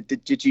life.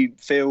 Did you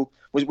feel,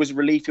 was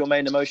relief your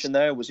main emotion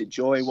there? Was it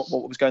joy? What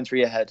was going through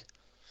your head?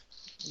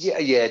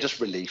 Yeah, just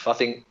relief. I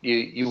think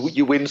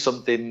you win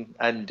something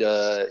and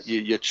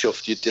you're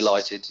chuffed, you're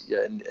delighted,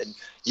 and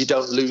you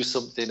don't lose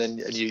something and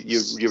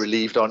you're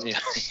relieved, aren't you?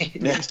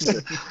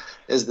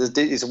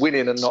 It's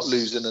winning and not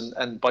losing,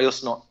 and by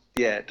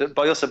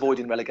us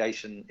avoiding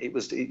relegation,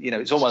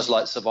 it's almost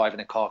like surviving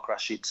a car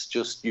crash. It's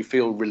just, you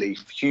feel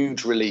relief,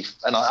 huge relief,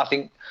 and I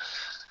think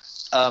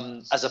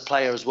as a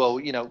player as well,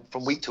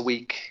 from week to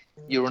week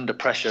you're under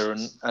pressure,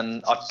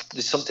 and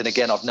there's something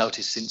again I've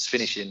noticed since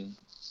finishing.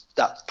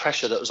 That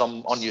pressure that was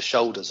on your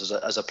shoulders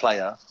as a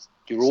player,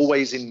 you're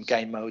always in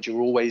game mode, you're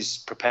always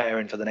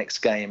preparing for the next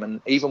game, and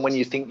even when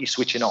you think you're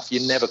switching off,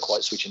 you're never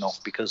quite switching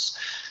off, because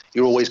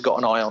you're always got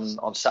an eye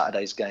on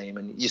Saturday's game,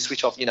 and you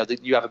switch off. You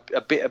have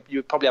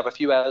you probably have a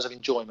few hours of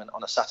enjoyment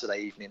on a Saturday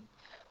evening.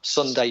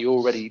 Sunday you're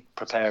already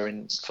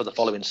preparing for the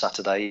following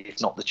Saturday, if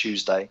not the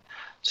Tuesday.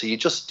 So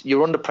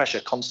you're under pressure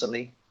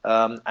constantly.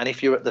 And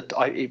if you're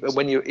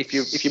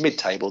if you're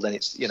mid-table, then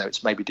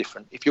it's maybe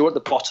different. If you're at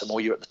the bottom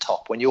or you're at the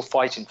top, when you're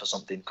fighting for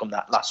something, come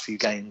that last few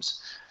games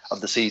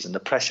of the season, the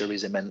pressure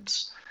is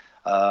immense,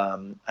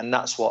 and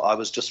that's what I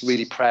was just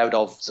really proud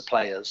of the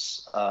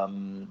players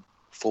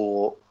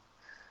for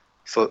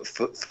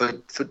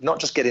not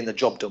just getting the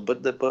job done,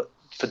 but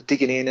for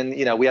digging in,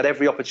 and we had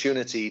every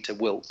opportunity to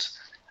wilt.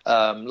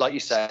 Like you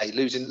say,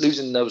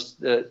 losing those,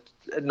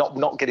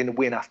 not getting a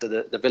win after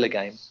the Villa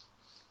game.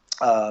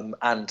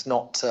 And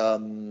not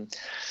and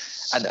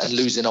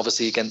losing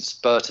obviously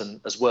against Burton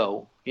as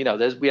well.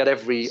 We had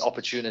every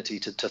opportunity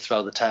to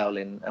throw the towel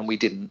in, and we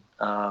didn't.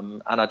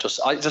 And I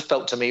just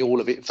felt, to me, all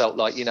of it felt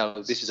like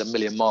this is a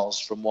million miles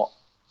from what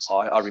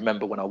I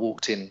remember when I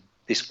walked in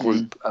this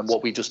group, and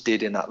what we just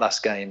did in that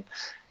last game.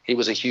 It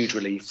was a huge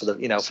relief for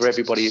for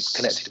everybody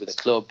connected with the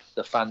club,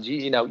 the fans.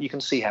 You can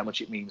see how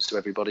much it means to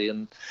everybody,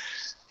 and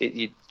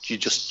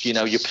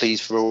you're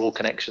pleased for all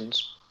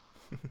connections.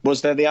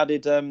 Was there the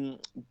added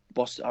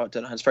I don't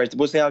know how to phrase it.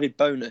 Was the added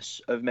bonus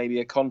of maybe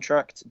a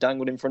contract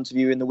dangled in front of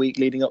you in the week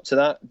leading up to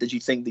that? Did you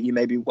think that you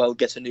maybe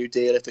get a new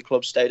deal if the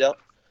club stayed up?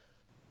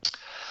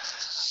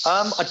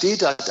 I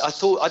did. I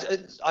thought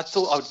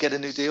I would get a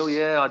new deal.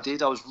 Yeah, I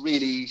did. I was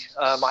really.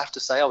 I have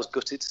to say, I was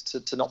gutted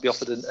to not be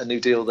offered a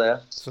new deal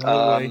there.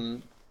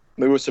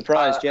 We were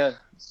surprised. Yeah.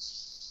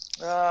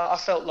 I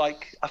felt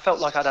like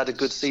I'd had a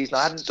good season.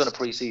 I hadn't done a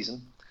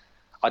pre-season.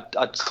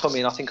 I'd come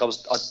in. I think I'd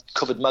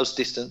covered most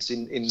distance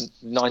in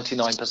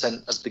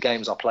 99% of the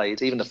games I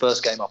played. Even the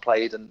first game I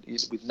played, and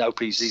with no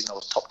pre-season, I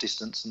was top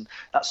distance, and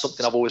that's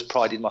something I've always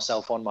prided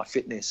myself on, my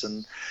fitness.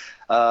 And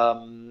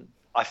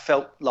I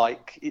felt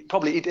like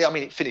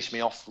it finished me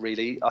off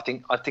really. I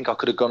think I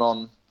could have gone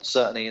on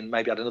certainly, and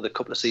maybe had another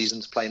couple of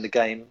seasons playing the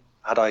game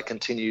had I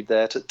continued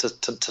there.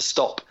 To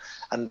stop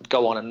and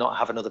go on and not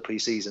have another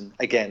pre-season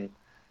again.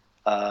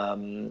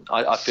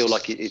 I feel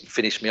like it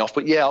finished me off,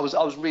 but yeah, I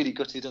was really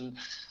gutted, and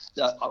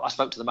I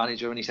spoke to the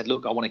manager, and he said,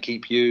 "Look, I want to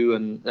keep you,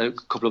 and a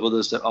couple of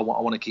others that I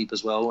want to keep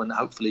as well, and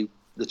hopefully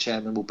the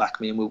chairman will back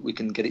me, and we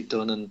can get it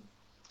done." And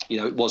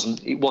it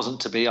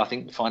wasn't to be. I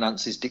think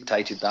finances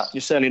dictated that.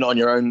 You're certainly not on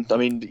your own. I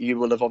mean, you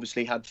will have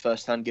obviously had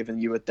first-hand, given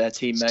you were their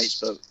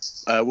teammates,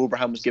 but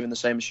Wolverhampton was given the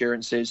same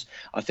assurances.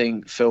 I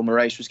think Phil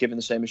Moraes was given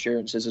the same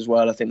assurances as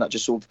well. I think that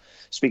just sort of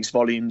speaks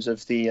volumes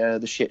of the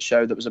shit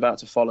show that was about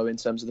to follow in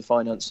terms of the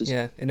finances.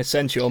 Yeah, in a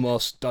sense, you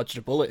almost dodged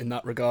a bullet in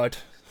that regard.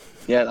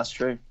 Yeah, that's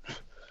true.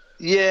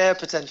 Yeah,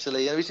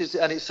 potentially, and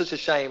it's such a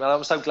shame. And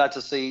I'm so glad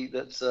to see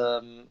that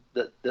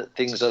that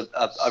things are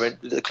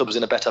the club is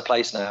in a better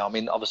place now. I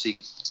mean, obviously,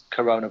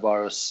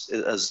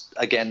 coronavirus has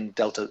again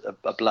dealt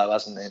a blow,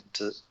 hasn't it,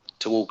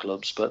 to all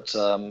clubs? But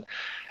I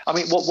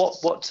mean,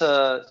 what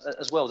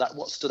as well, that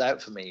what stood out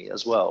for me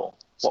as well,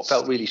 what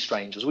felt really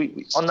strange was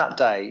we on that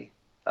day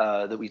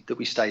that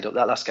we stayed up,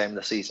 that last game of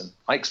the season,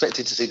 I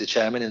expected to see the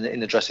chairman in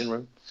the dressing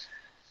room.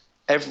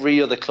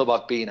 Every other club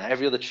I've been at,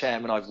 every other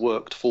chairman I've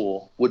worked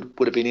for would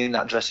have been in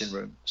that dressing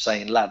room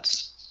saying,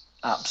 "Lads,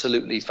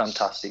 absolutely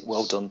fantastic,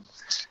 well done,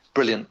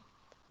 brilliant."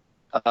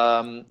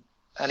 And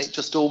it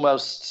just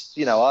almost,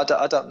 I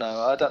don't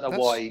know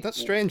why.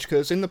 That's strange,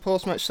 because in the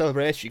post-match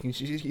celebration,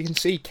 you can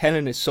see Ken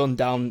and his son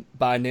down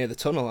by near the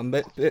tunnel. I'm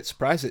a bit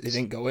surprised that they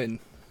didn't go in.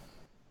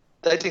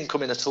 They didn't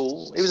come in at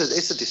all.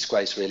 It's a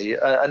disgrace, really,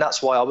 and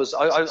that's why I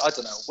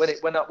don't know.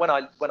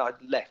 When I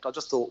left, I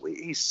just thought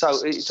he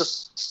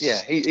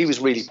was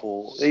really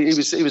poor. He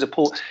was a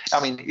poor. I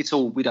mean, it's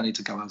all, we don't need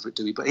to go over it,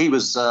 do we? But he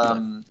was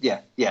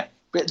yeah.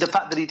 But the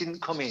fact that he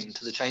didn't come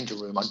into the changing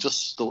room, I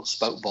just thought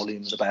spoke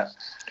volumes about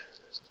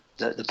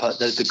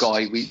the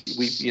guy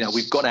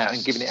we've gone out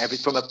and given it every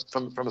from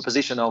a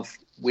position of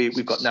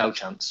we've got no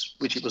chance,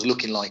 which it was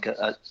looking like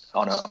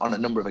on a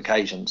number of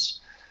occasions,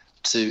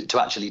 to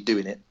actually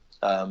doing it,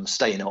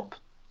 staying up.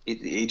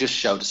 He just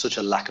showed such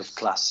a lack of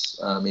class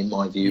in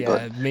my view.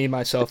 Yeah, but me,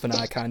 myself, and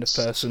I kind of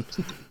person.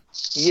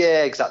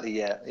 Yeah, exactly.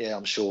 Yeah,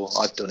 I'm sure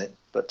I've done it.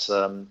 But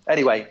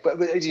anyway, but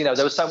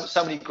there were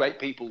so many great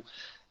people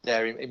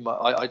there.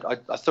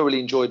 I thoroughly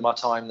enjoyed my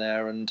time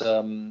there,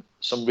 and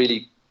some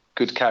really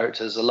good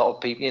characters. A lot of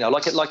people,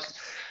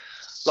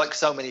 like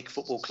so many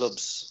football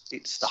clubs,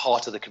 it's the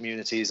heart of the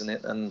community, isn't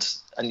it? And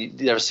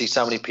you see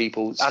so many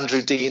people.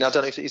 Andrew Dean, I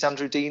don't know if is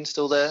Andrew Dean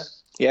still there.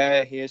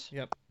 Yeah, he is.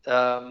 Yep.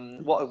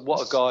 What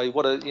a guy!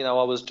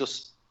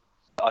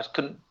 I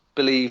couldn't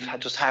believe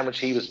just how much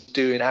he was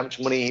doing, how much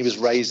money he was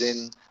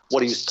raising,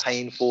 what he was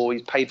paying for.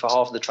 He's paid for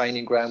half of the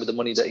training ground with the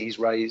money that he's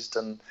raised,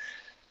 and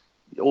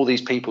all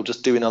these people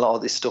just doing a lot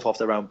of this stuff off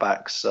their own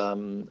backs.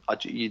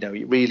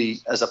 Really,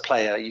 as a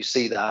player, you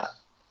see that,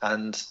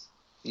 and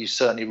you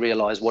certainly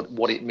realise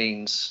what it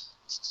means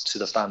to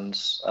the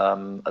fans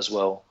as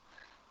well.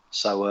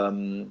 So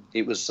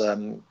it was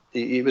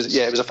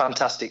a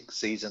fantastic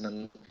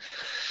season,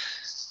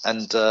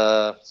 and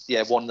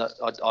one that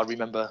I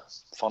remember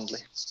fondly.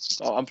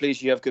 Oh, I'm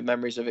pleased you have good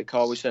memories of it,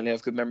 Carl. We certainly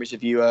have good memories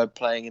of you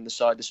playing in the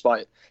side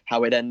despite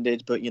how it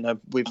ended. But,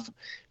 we've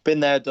been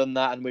there, done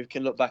that, and we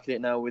can look back at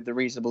it now with a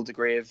reasonable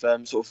degree of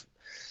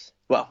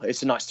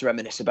it's nice to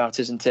reminisce about,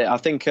 isn't it? I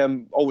think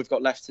all we've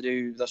got left to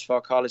do thus far,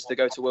 Carl, is to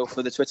go to Will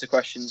for the Twitter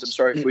questions. I'm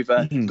sorry if we've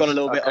gone a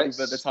little bit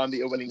over the time that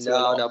you're willing to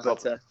allot,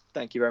 but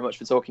thank you very much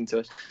for talking to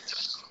us.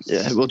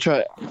 Yeah, we'll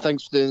try.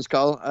 Thanks for doing this,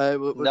 Carl.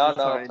 We'll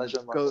pleasure.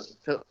 Go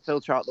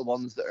filter out the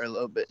ones that are a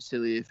little bit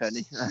silly, if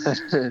any,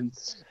 and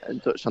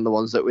touch on the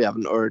ones that we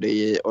haven't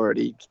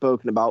already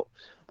spoken about.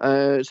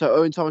 So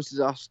Owen Thomas has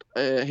asked,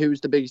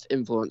 who's the biggest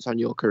influence on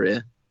your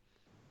career?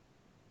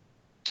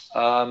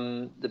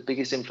 The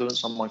biggest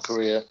influence on my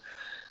career.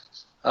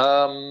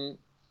 I've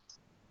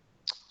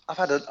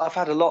had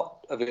a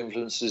lot of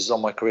influences on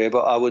my career,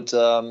 but I would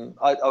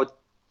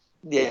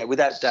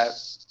without doubt,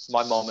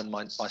 my mom and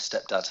my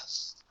stepdad,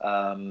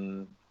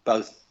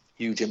 both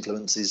huge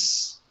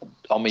influences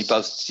on me.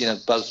 Both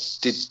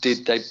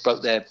they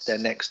broke their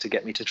necks to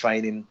get me to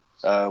training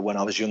when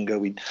I was younger.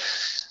 We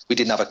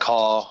didn't have a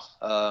car.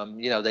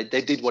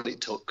 They did what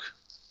it took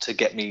to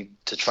get me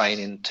to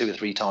training 2 or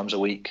 3 times a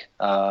week.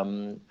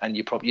 And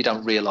you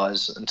don't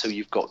realise until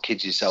you've got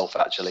kids yourself,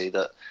 actually,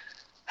 that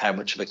how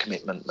much of a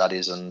commitment that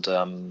is. And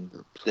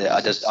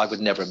I would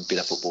never have been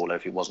a footballer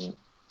if it wasn't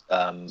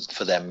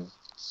for them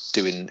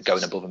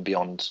going above and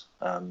beyond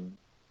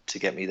to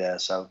get me there.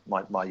 So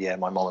my mom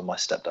and my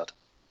stepdad.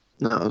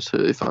 No,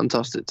 absolutely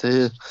fantastic to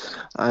hear.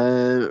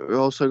 We've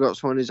also got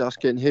someone who's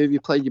asking, who have you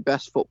played your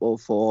best football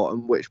for,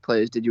 and which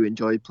players did you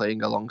enjoy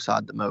playing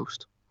alongside the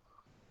most?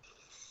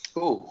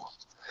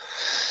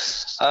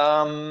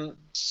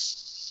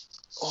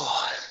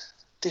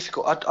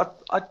 Difficult.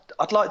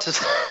 I'd like to.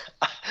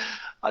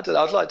 I'd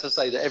like to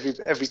say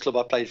that every club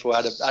I played for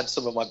had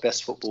some of my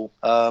best football.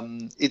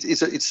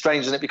 It's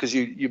strange, isn't it? Because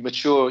you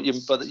mature. You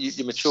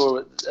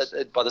mature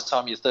by the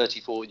time you're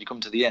 34. You come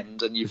to the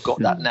end, and you've got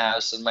that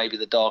nous and maybe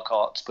the dark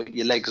arts, but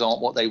your legs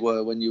aren't what they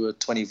were when you were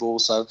 24.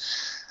 So,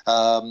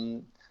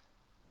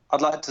 I'd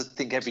like to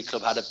think every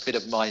club had a bit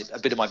of my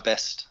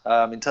best.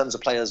 In terms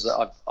of players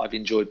that I've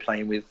enjoyed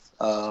playing with.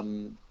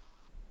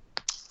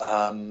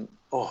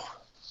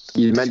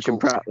 You mentioned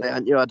Pratley,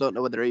 hadn't you? I don't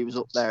know whether he was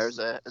up there as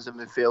a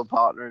midfield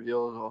partner of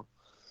yours or.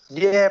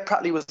 Yeah,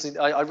 Pratley was.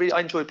 I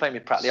enjoyed playing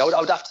with Pratley. I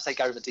would have to say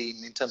Gary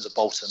Medine in terms of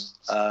Bolton.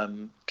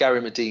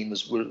 Gary Medine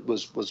was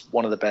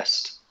one of the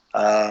best.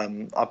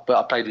 I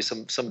played with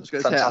some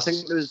fantastic. I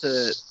think there was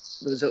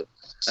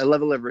a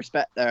level of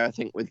respect there. I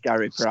think with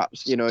Gary,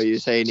 perhaps you're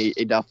saying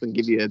he'd often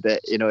give you a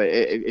bit.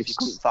 If you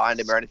couldn't find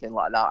him or anything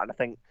like that, and I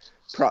think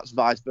perhaps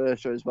vice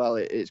versa as well.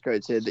 It's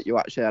great to hear that you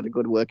actually had a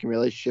good working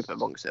relationship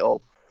amongst it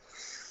all.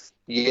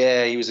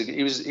 Yeah, he was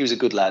a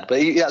good lad,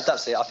 but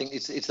that's it. I think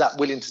it's that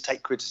willing to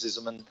take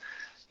criticism, and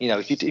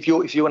if you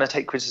want to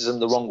take criticism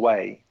the wrong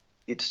way,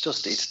 it's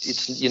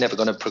you're never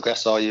going to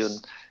progress, are you?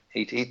 And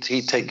he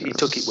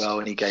took it well,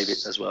 and he gave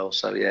it as well.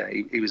 So yeah,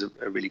 he was a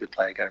really good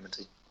player, Gary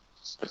Medine.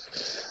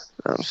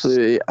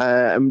 Absolutely.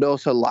 I would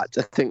also like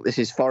to think this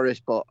is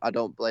Forest, but I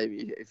don't blame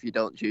you if you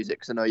don't choose it,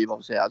 because I know you've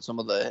obviously had some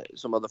of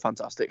the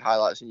fantastic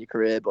highlights in your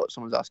career. But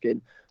someone's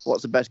asking,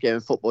 what's the best game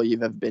of football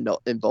you've ever been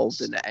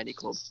involved in at any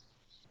club?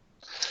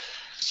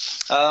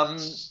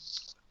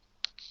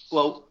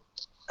 Well,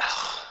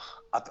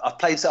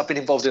 I've been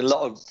involved in a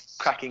lot of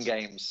cracking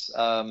games,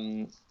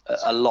 a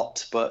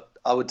lot, but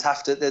I would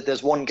have to.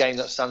 There's one game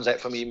that stands out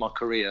for me in my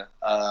career,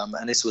 and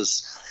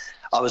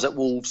I was at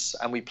Wolves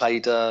and we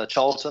played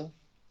Charlton.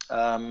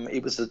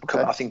 It was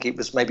I think it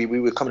was maybe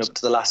we were coming up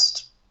to the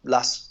last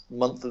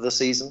month of the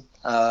season,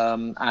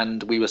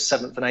 and we were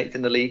 7th and 8th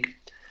in the league,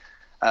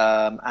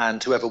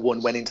 and whoever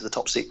won went into the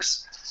top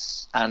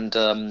 6, and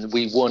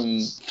we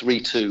won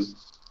 3-2.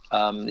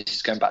 This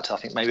is going back to I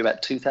think maybe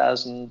about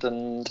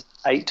 2007,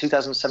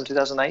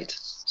 2008.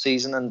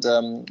 season,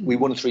 and we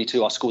won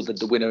 3-2. I scored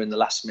the winner in the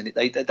last minute.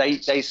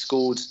 They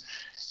scored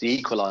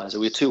the equaliser.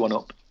 We were 2-1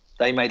 up.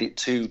 They made it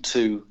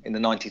 2-2 in the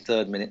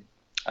 93rd minute,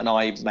 and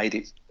I made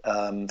it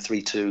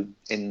 3-2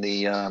 in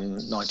the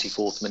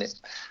 94th minute.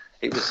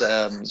 It was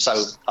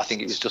so I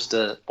think it was just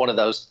one of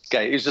those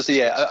games. It was just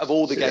of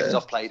all the games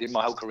I've played in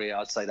my whole career,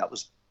 I'd say that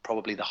was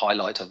probably the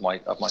highlight of my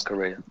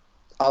career.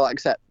 I'll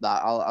accept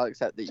that. I'll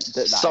accept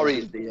that.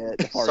 Sorry, the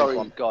sorry,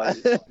 one. guys,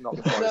 it's not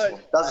the Forest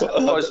one.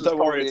 That's, don't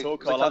worry at all,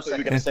 Carl. I thought you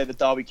were going to say the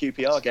Derby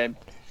QPR game.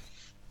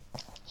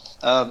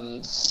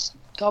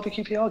 Derby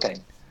QPR game.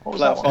 What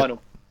was that that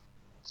final?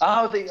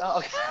 Come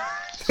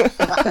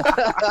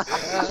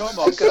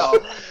on, Carl.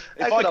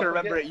 If I can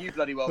remember it, you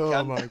bloody well can.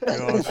 Oh my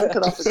god! How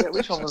could I forget?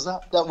 Which one was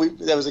that?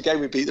 There was a game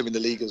we beat them in the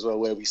league as well,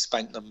 where we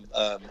spanked them.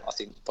 I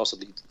think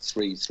possibly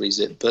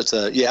 3-0. But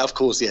of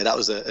course, that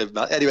was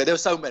anyway. There were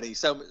so many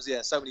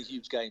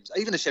huge games.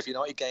 Even the Sheffield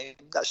United game.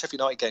 That Sheffield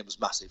United game was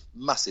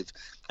massive,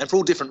 and for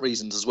all different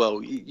reasons as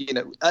well.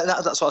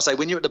 That's what I say.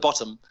 When you're at the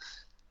bottom,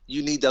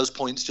 you need those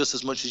points just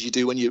as much as you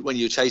do when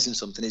you're chasing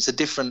something. It's a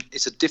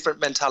different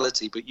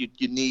mentality, but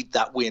you need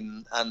that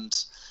win. And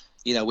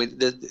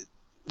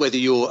whether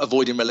you're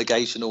avoiding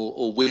relegation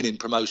or winning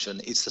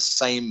promotion, it's a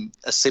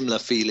similar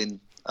feeling.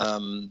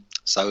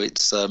 So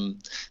it's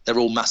they're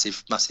all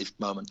massive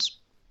moments.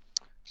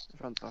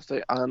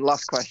 Fantastic. And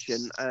last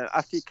question: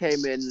 after you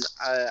came in,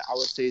 our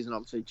season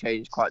obviously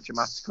changed quite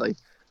dramatically.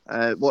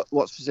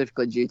 What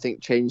specifically do you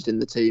think changed in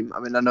the team? I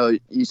mean, I know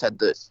you said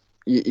that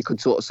you could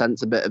sort of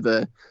sense a bit of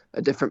a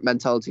different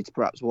mentality to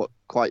perhaps what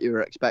quite you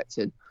were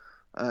expecting.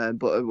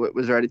 But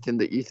was there anything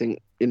that you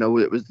think it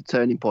was the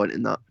turning point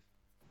in that?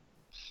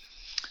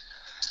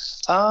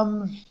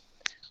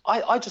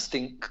 I just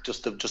think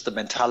just the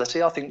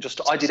mentality. I think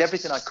I did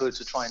everything I could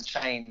to try and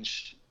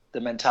change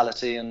the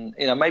mentality, and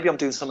maybe I'm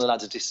doing some of the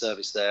lads a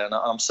disservice there, and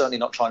I'm certainly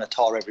not trying to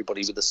tar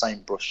everybody with the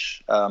same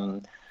brush.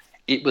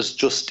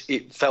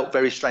 It felt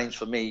very strange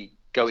for me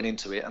going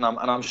into it, and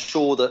I'm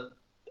sure that.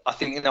 I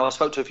think I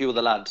spoke to a few of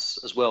the lads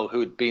as well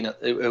who had been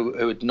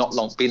who had not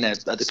long been there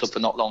at the club for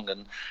not long,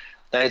 and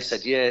they had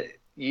said,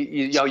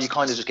 you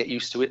kind of just get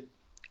used to it.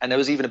 And there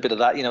was even a bit of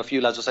that, a few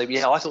lads will say,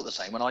 I thought the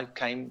same when I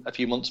came a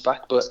few months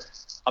back, but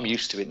I'm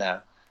used to it now.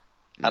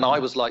 Mm-hmm. And I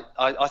was like,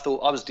 I thought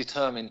I was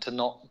determined to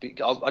not be.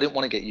 I didn't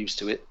want to get used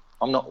to it.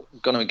 I'm not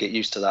going to get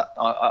used to that.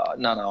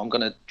 No, I'm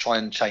going to try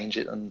and change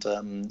it. And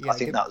I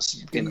think that's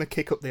give him a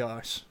kick up the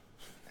arse.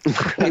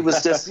 It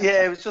was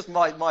just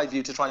my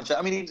view to try and change.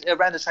 I mean,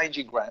 around the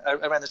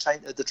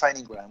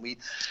training ground,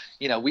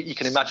 you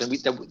can imagine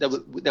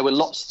there were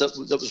lots that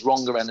was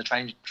wrong around the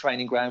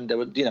training ground. There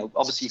were,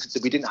 obviously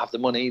we didn't have the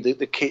money.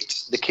 The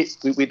kit.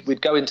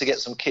 We'd go in to get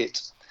some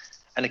kit,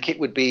 and the kit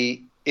would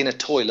be in a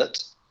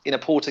toilet, in a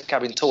porter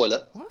cabin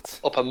toilet,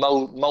 up a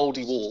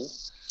mouldy wall.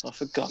 I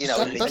forgot.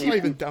 That's not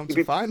even down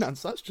to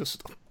finance. That's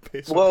just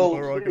piss off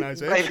our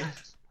organisation.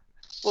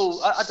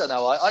 Well, I don't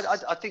know.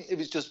 I think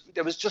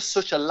there was just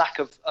such a lack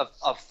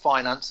of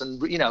finance,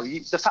 and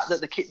the fact that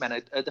the kit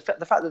man, the fact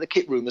that the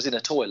kit room was in a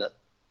toilet,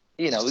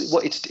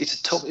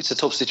 it's a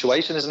tough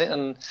situation, isn't it?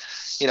 And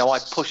I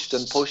pushed,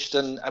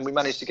 and we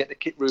managed to get the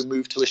kit room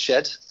moved to a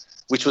shed,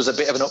 which was a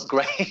bit of an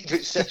upgrade.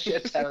 Which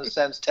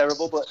sounds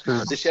terrible, but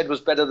the shed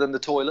was better than the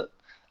toilet.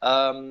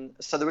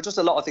 So there were just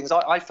a lot of things.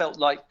 I felt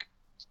like.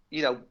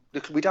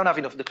 We don't have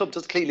enough. The club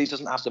clearly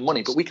doesn't have the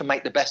money, but we can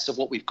make the best of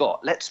what we've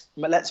got. Let's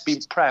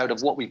be proud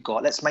of what we've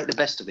got. Let's make the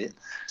best of it,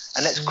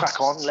 and let's crack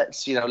on.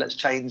 Let's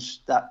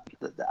change that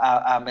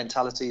our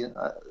mentality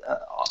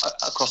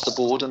across the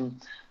board.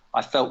 And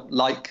I felt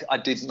like I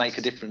did make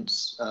a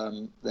difference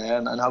there,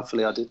 and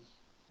hopefully I did.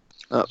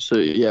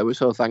 Absolutely, yeah. We're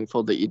so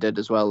thankful that you did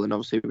as well, and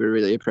obviously we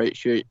really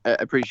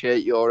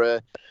appreciate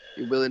your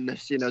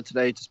willingness,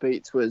 today to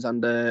speak to us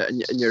and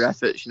your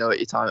efforts, at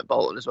your time at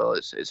Bolton as well.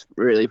 It's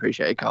really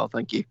appreciated, Carl.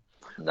 Thank you.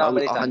 No,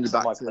 I'll hand you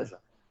back to pleasure.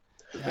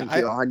 Thank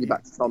you. I'll hand you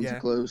back to Tom to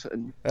close.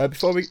 And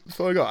before we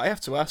go, I have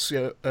to ask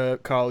you,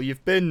 Carl.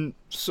 You've been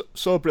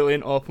so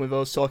brilliant, open with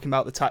us, talking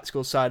about the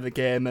tactical side of the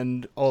game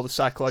and all the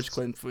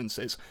psychological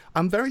influences.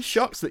 I'm very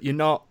shocked that you're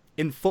not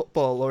in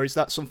football, or is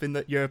that something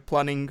that you're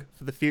planning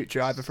for the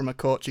future, either from a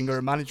coaching or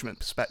a management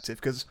perspective?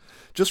 Because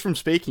just from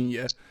speaking to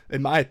you,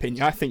 in my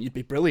opinion, I think you'd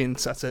be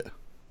brilliant at it.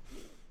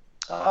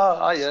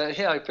 I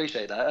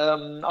appreciate that.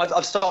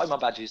 I've started my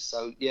badges,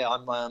 so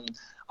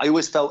I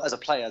always felt as a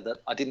player that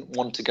I didn't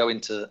want to go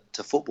into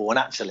football, and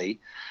actually,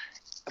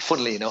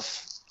 funnily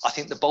enough, I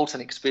think the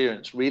Bolton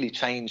experience has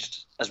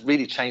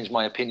really changed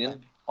my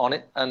opinion on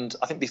it. And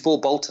I think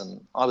before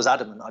Bolton, I was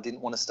adamant I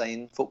didn't want to stay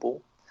in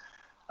football.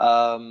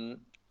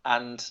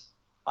 And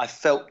I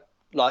felt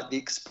like the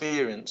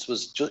experience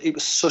was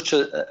such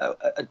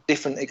a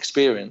different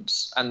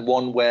experience, and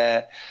one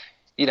where,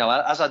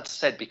 as I'd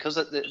said, because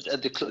at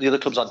the other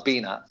clubs I'd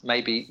been at,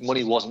 maybe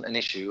money wasn't an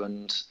issue,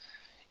 and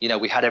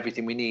we had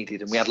everything we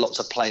needed, and we had lots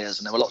of players,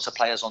 and there were lots of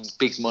players on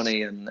big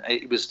money, and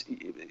it was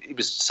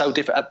so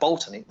different. At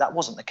Bolton, that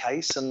wasn't the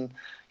case, and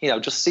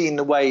just seeing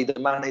the way the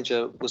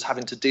manager was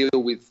having to deal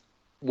with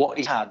what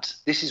he had.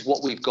 This is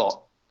what we've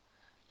got.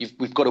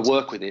 we've got to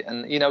work with it.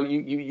 And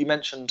you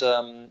mentioned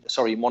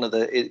one of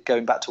the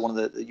going back to one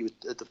of the you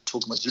were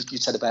talking about, you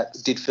said about,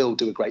 did Phil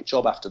do a great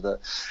job after the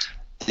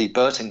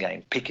Burton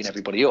game, picking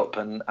everybody up,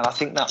 and I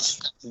think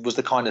that was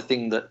the kind of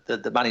thing that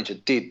the manager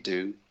did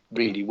do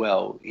really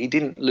well. He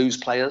didn't lose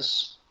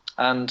players,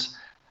 and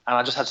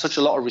I just had such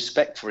a lot of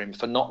respect for him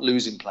for not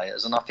losing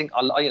players. And I think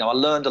I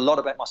learned a lot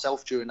about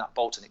myself during that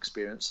Bolton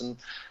experience. And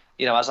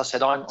as I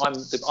said, I'm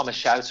a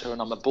shouter, and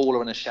I'm a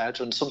baller and a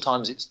shouter, and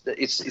sometimes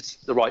it's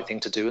the right thing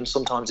to do, and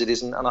sometimes it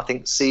isn't. And I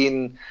think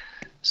seeing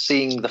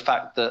the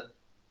fact that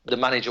the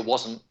manager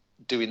wasn't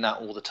doing that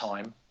all the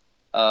time,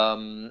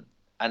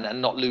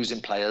 and not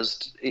losing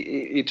players,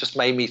 it just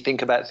made me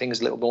think about things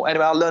a little more.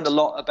 Anyway, I learned a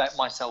lot about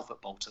myself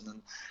at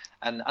Bolton,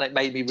 and it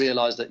made me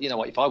realise that,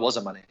 if I was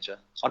a manager,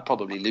 I'd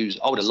probably lose.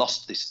 I would have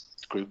lost this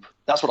group.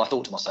 That's what I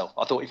thought to myself.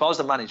 I thought if I was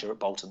the manager at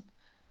Bolton,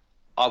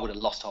 I would have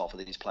lost half of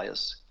these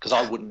players, because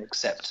I wouldn't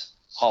accept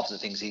half of the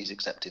things he's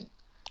accepting.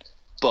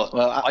 But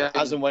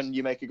as and when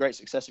you make a great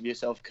success of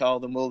yourself, Carl,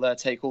 then we'll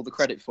take all the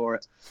credit for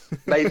it.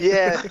 Maybe,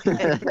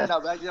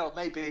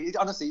 maybe.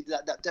 Honestly,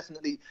 that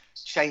definitely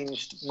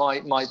changed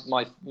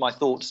my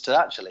thoughts to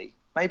actually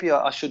maybe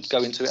I should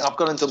go into it. I've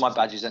gone into my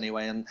badges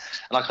anyway, and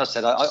like I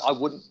said, I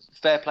wouldn't.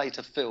 Fair play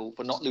to Phil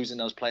for not losing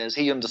those players.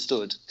 He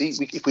understood.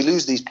 If we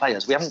lose these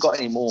players, we haven't got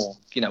any more.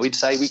 He'd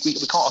say we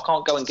can't. I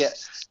can't go and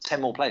get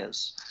 10 more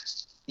players.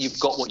 You've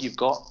got what you've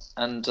got,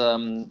 and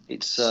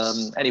it's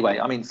anyway.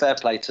 I mean, fair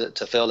play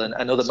to Phil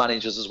and other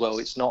managers as well.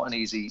 It's not an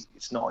easy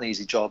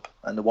job,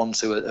 and the ones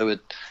who are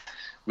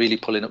really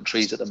pulling up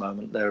trees at the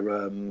moment, they're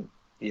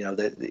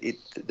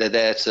they're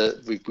there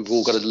to. We've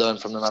all got to learn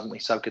from them, haven't we?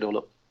 Soak it all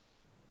up.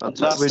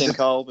 Last thing,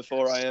 Carl,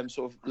 before I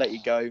sort of let you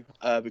go,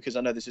 because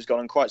I know this has gone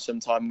on quite some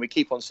time. We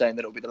keep on saying that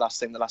it'll be the last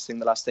thing,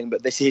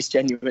 but this is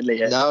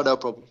genuinely it. No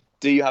problem.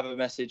 Do you have a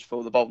message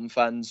for the Bolton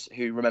fans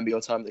who remember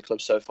your time at the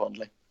club so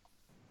fondly?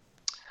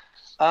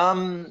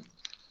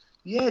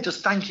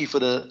 Just thank you for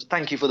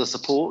the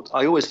support.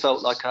 I always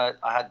felt like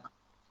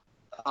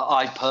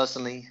I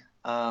personally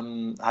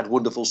had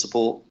wonderful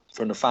support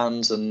from the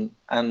fans, and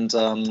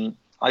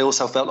I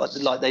also felt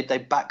like they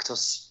backed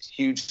us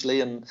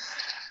hugely. And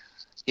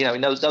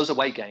in those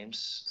away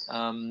games,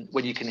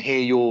 when you can hear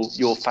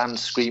your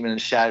fans screaming and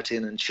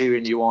shouting and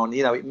cheering you on,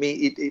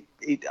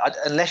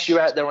 unless you're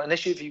out there,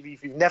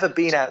 if you've never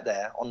been out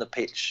there on the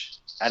pitch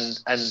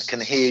and can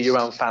hear your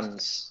own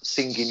fans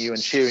singing you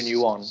and cheering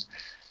you on,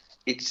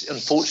 it's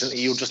unfortunately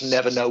you'll just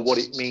never know what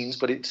it means.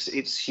 But it's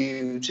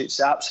huge. It's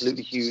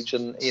absolutely huge.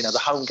 And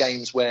the home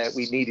games where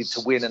we needed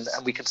to win, and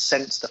we could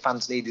sense the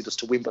fans needed us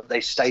to win, but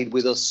they stayed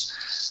with us.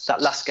 That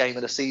last game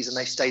of the season,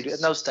 they stayed. At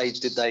no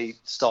stage did they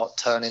start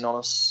turning on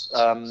us.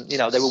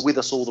 They were with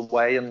us all the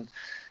way, and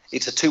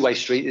it's a two-way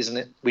street, isn't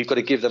it? We've got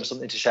to give them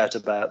something to shout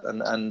about,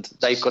 and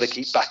they've got to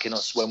keep backing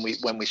us when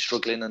we're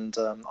struggling. And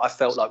I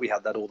felt like we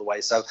had that all the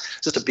way. So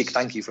just a big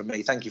thank you from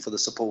me. Thank you for the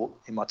support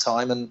in my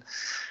time, and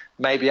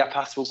maybe our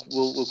paths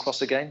will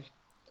cross again.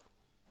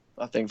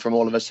 I think from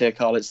all of us here,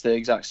 Carl, it's the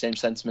exact same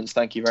sentiments.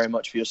 Thank you very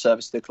much for your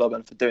service to the club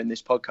and for doing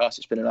this podcast.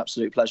 It's been an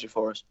absolute pleasure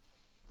for us.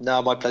 No,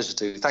 my pleasure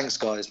too. Thanks,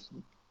 guys.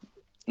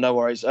 No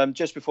worries.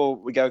 Just before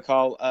we go,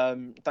 Carl,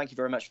 thank you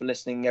very much for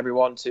listening,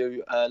 everyone,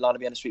 to Line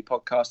of Vienna Street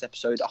podcast,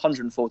 episode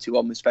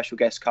 141 with special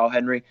guest Carl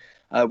Henry.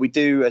 We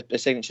do a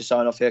signature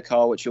sign-off here,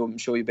 Carl, which I'm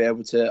sure you'll be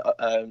able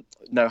to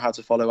know how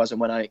to follow as and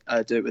when I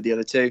do it with the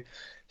other two.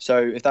 So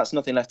if that's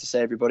nothing left to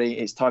say, everybody,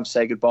 it's time to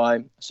say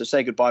goodbye. So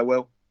say goodbye,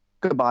 Will.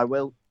 Goodbye,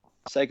 Will.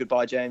 Say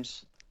goodbye,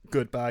 James.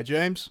 Goodbye,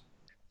 James.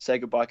 Say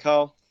goodbye,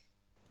 Carl.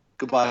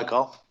 Goodbye,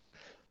 Carl.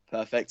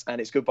 Perfect.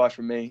 And it's goodbye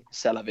from me.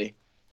 C'est la vie.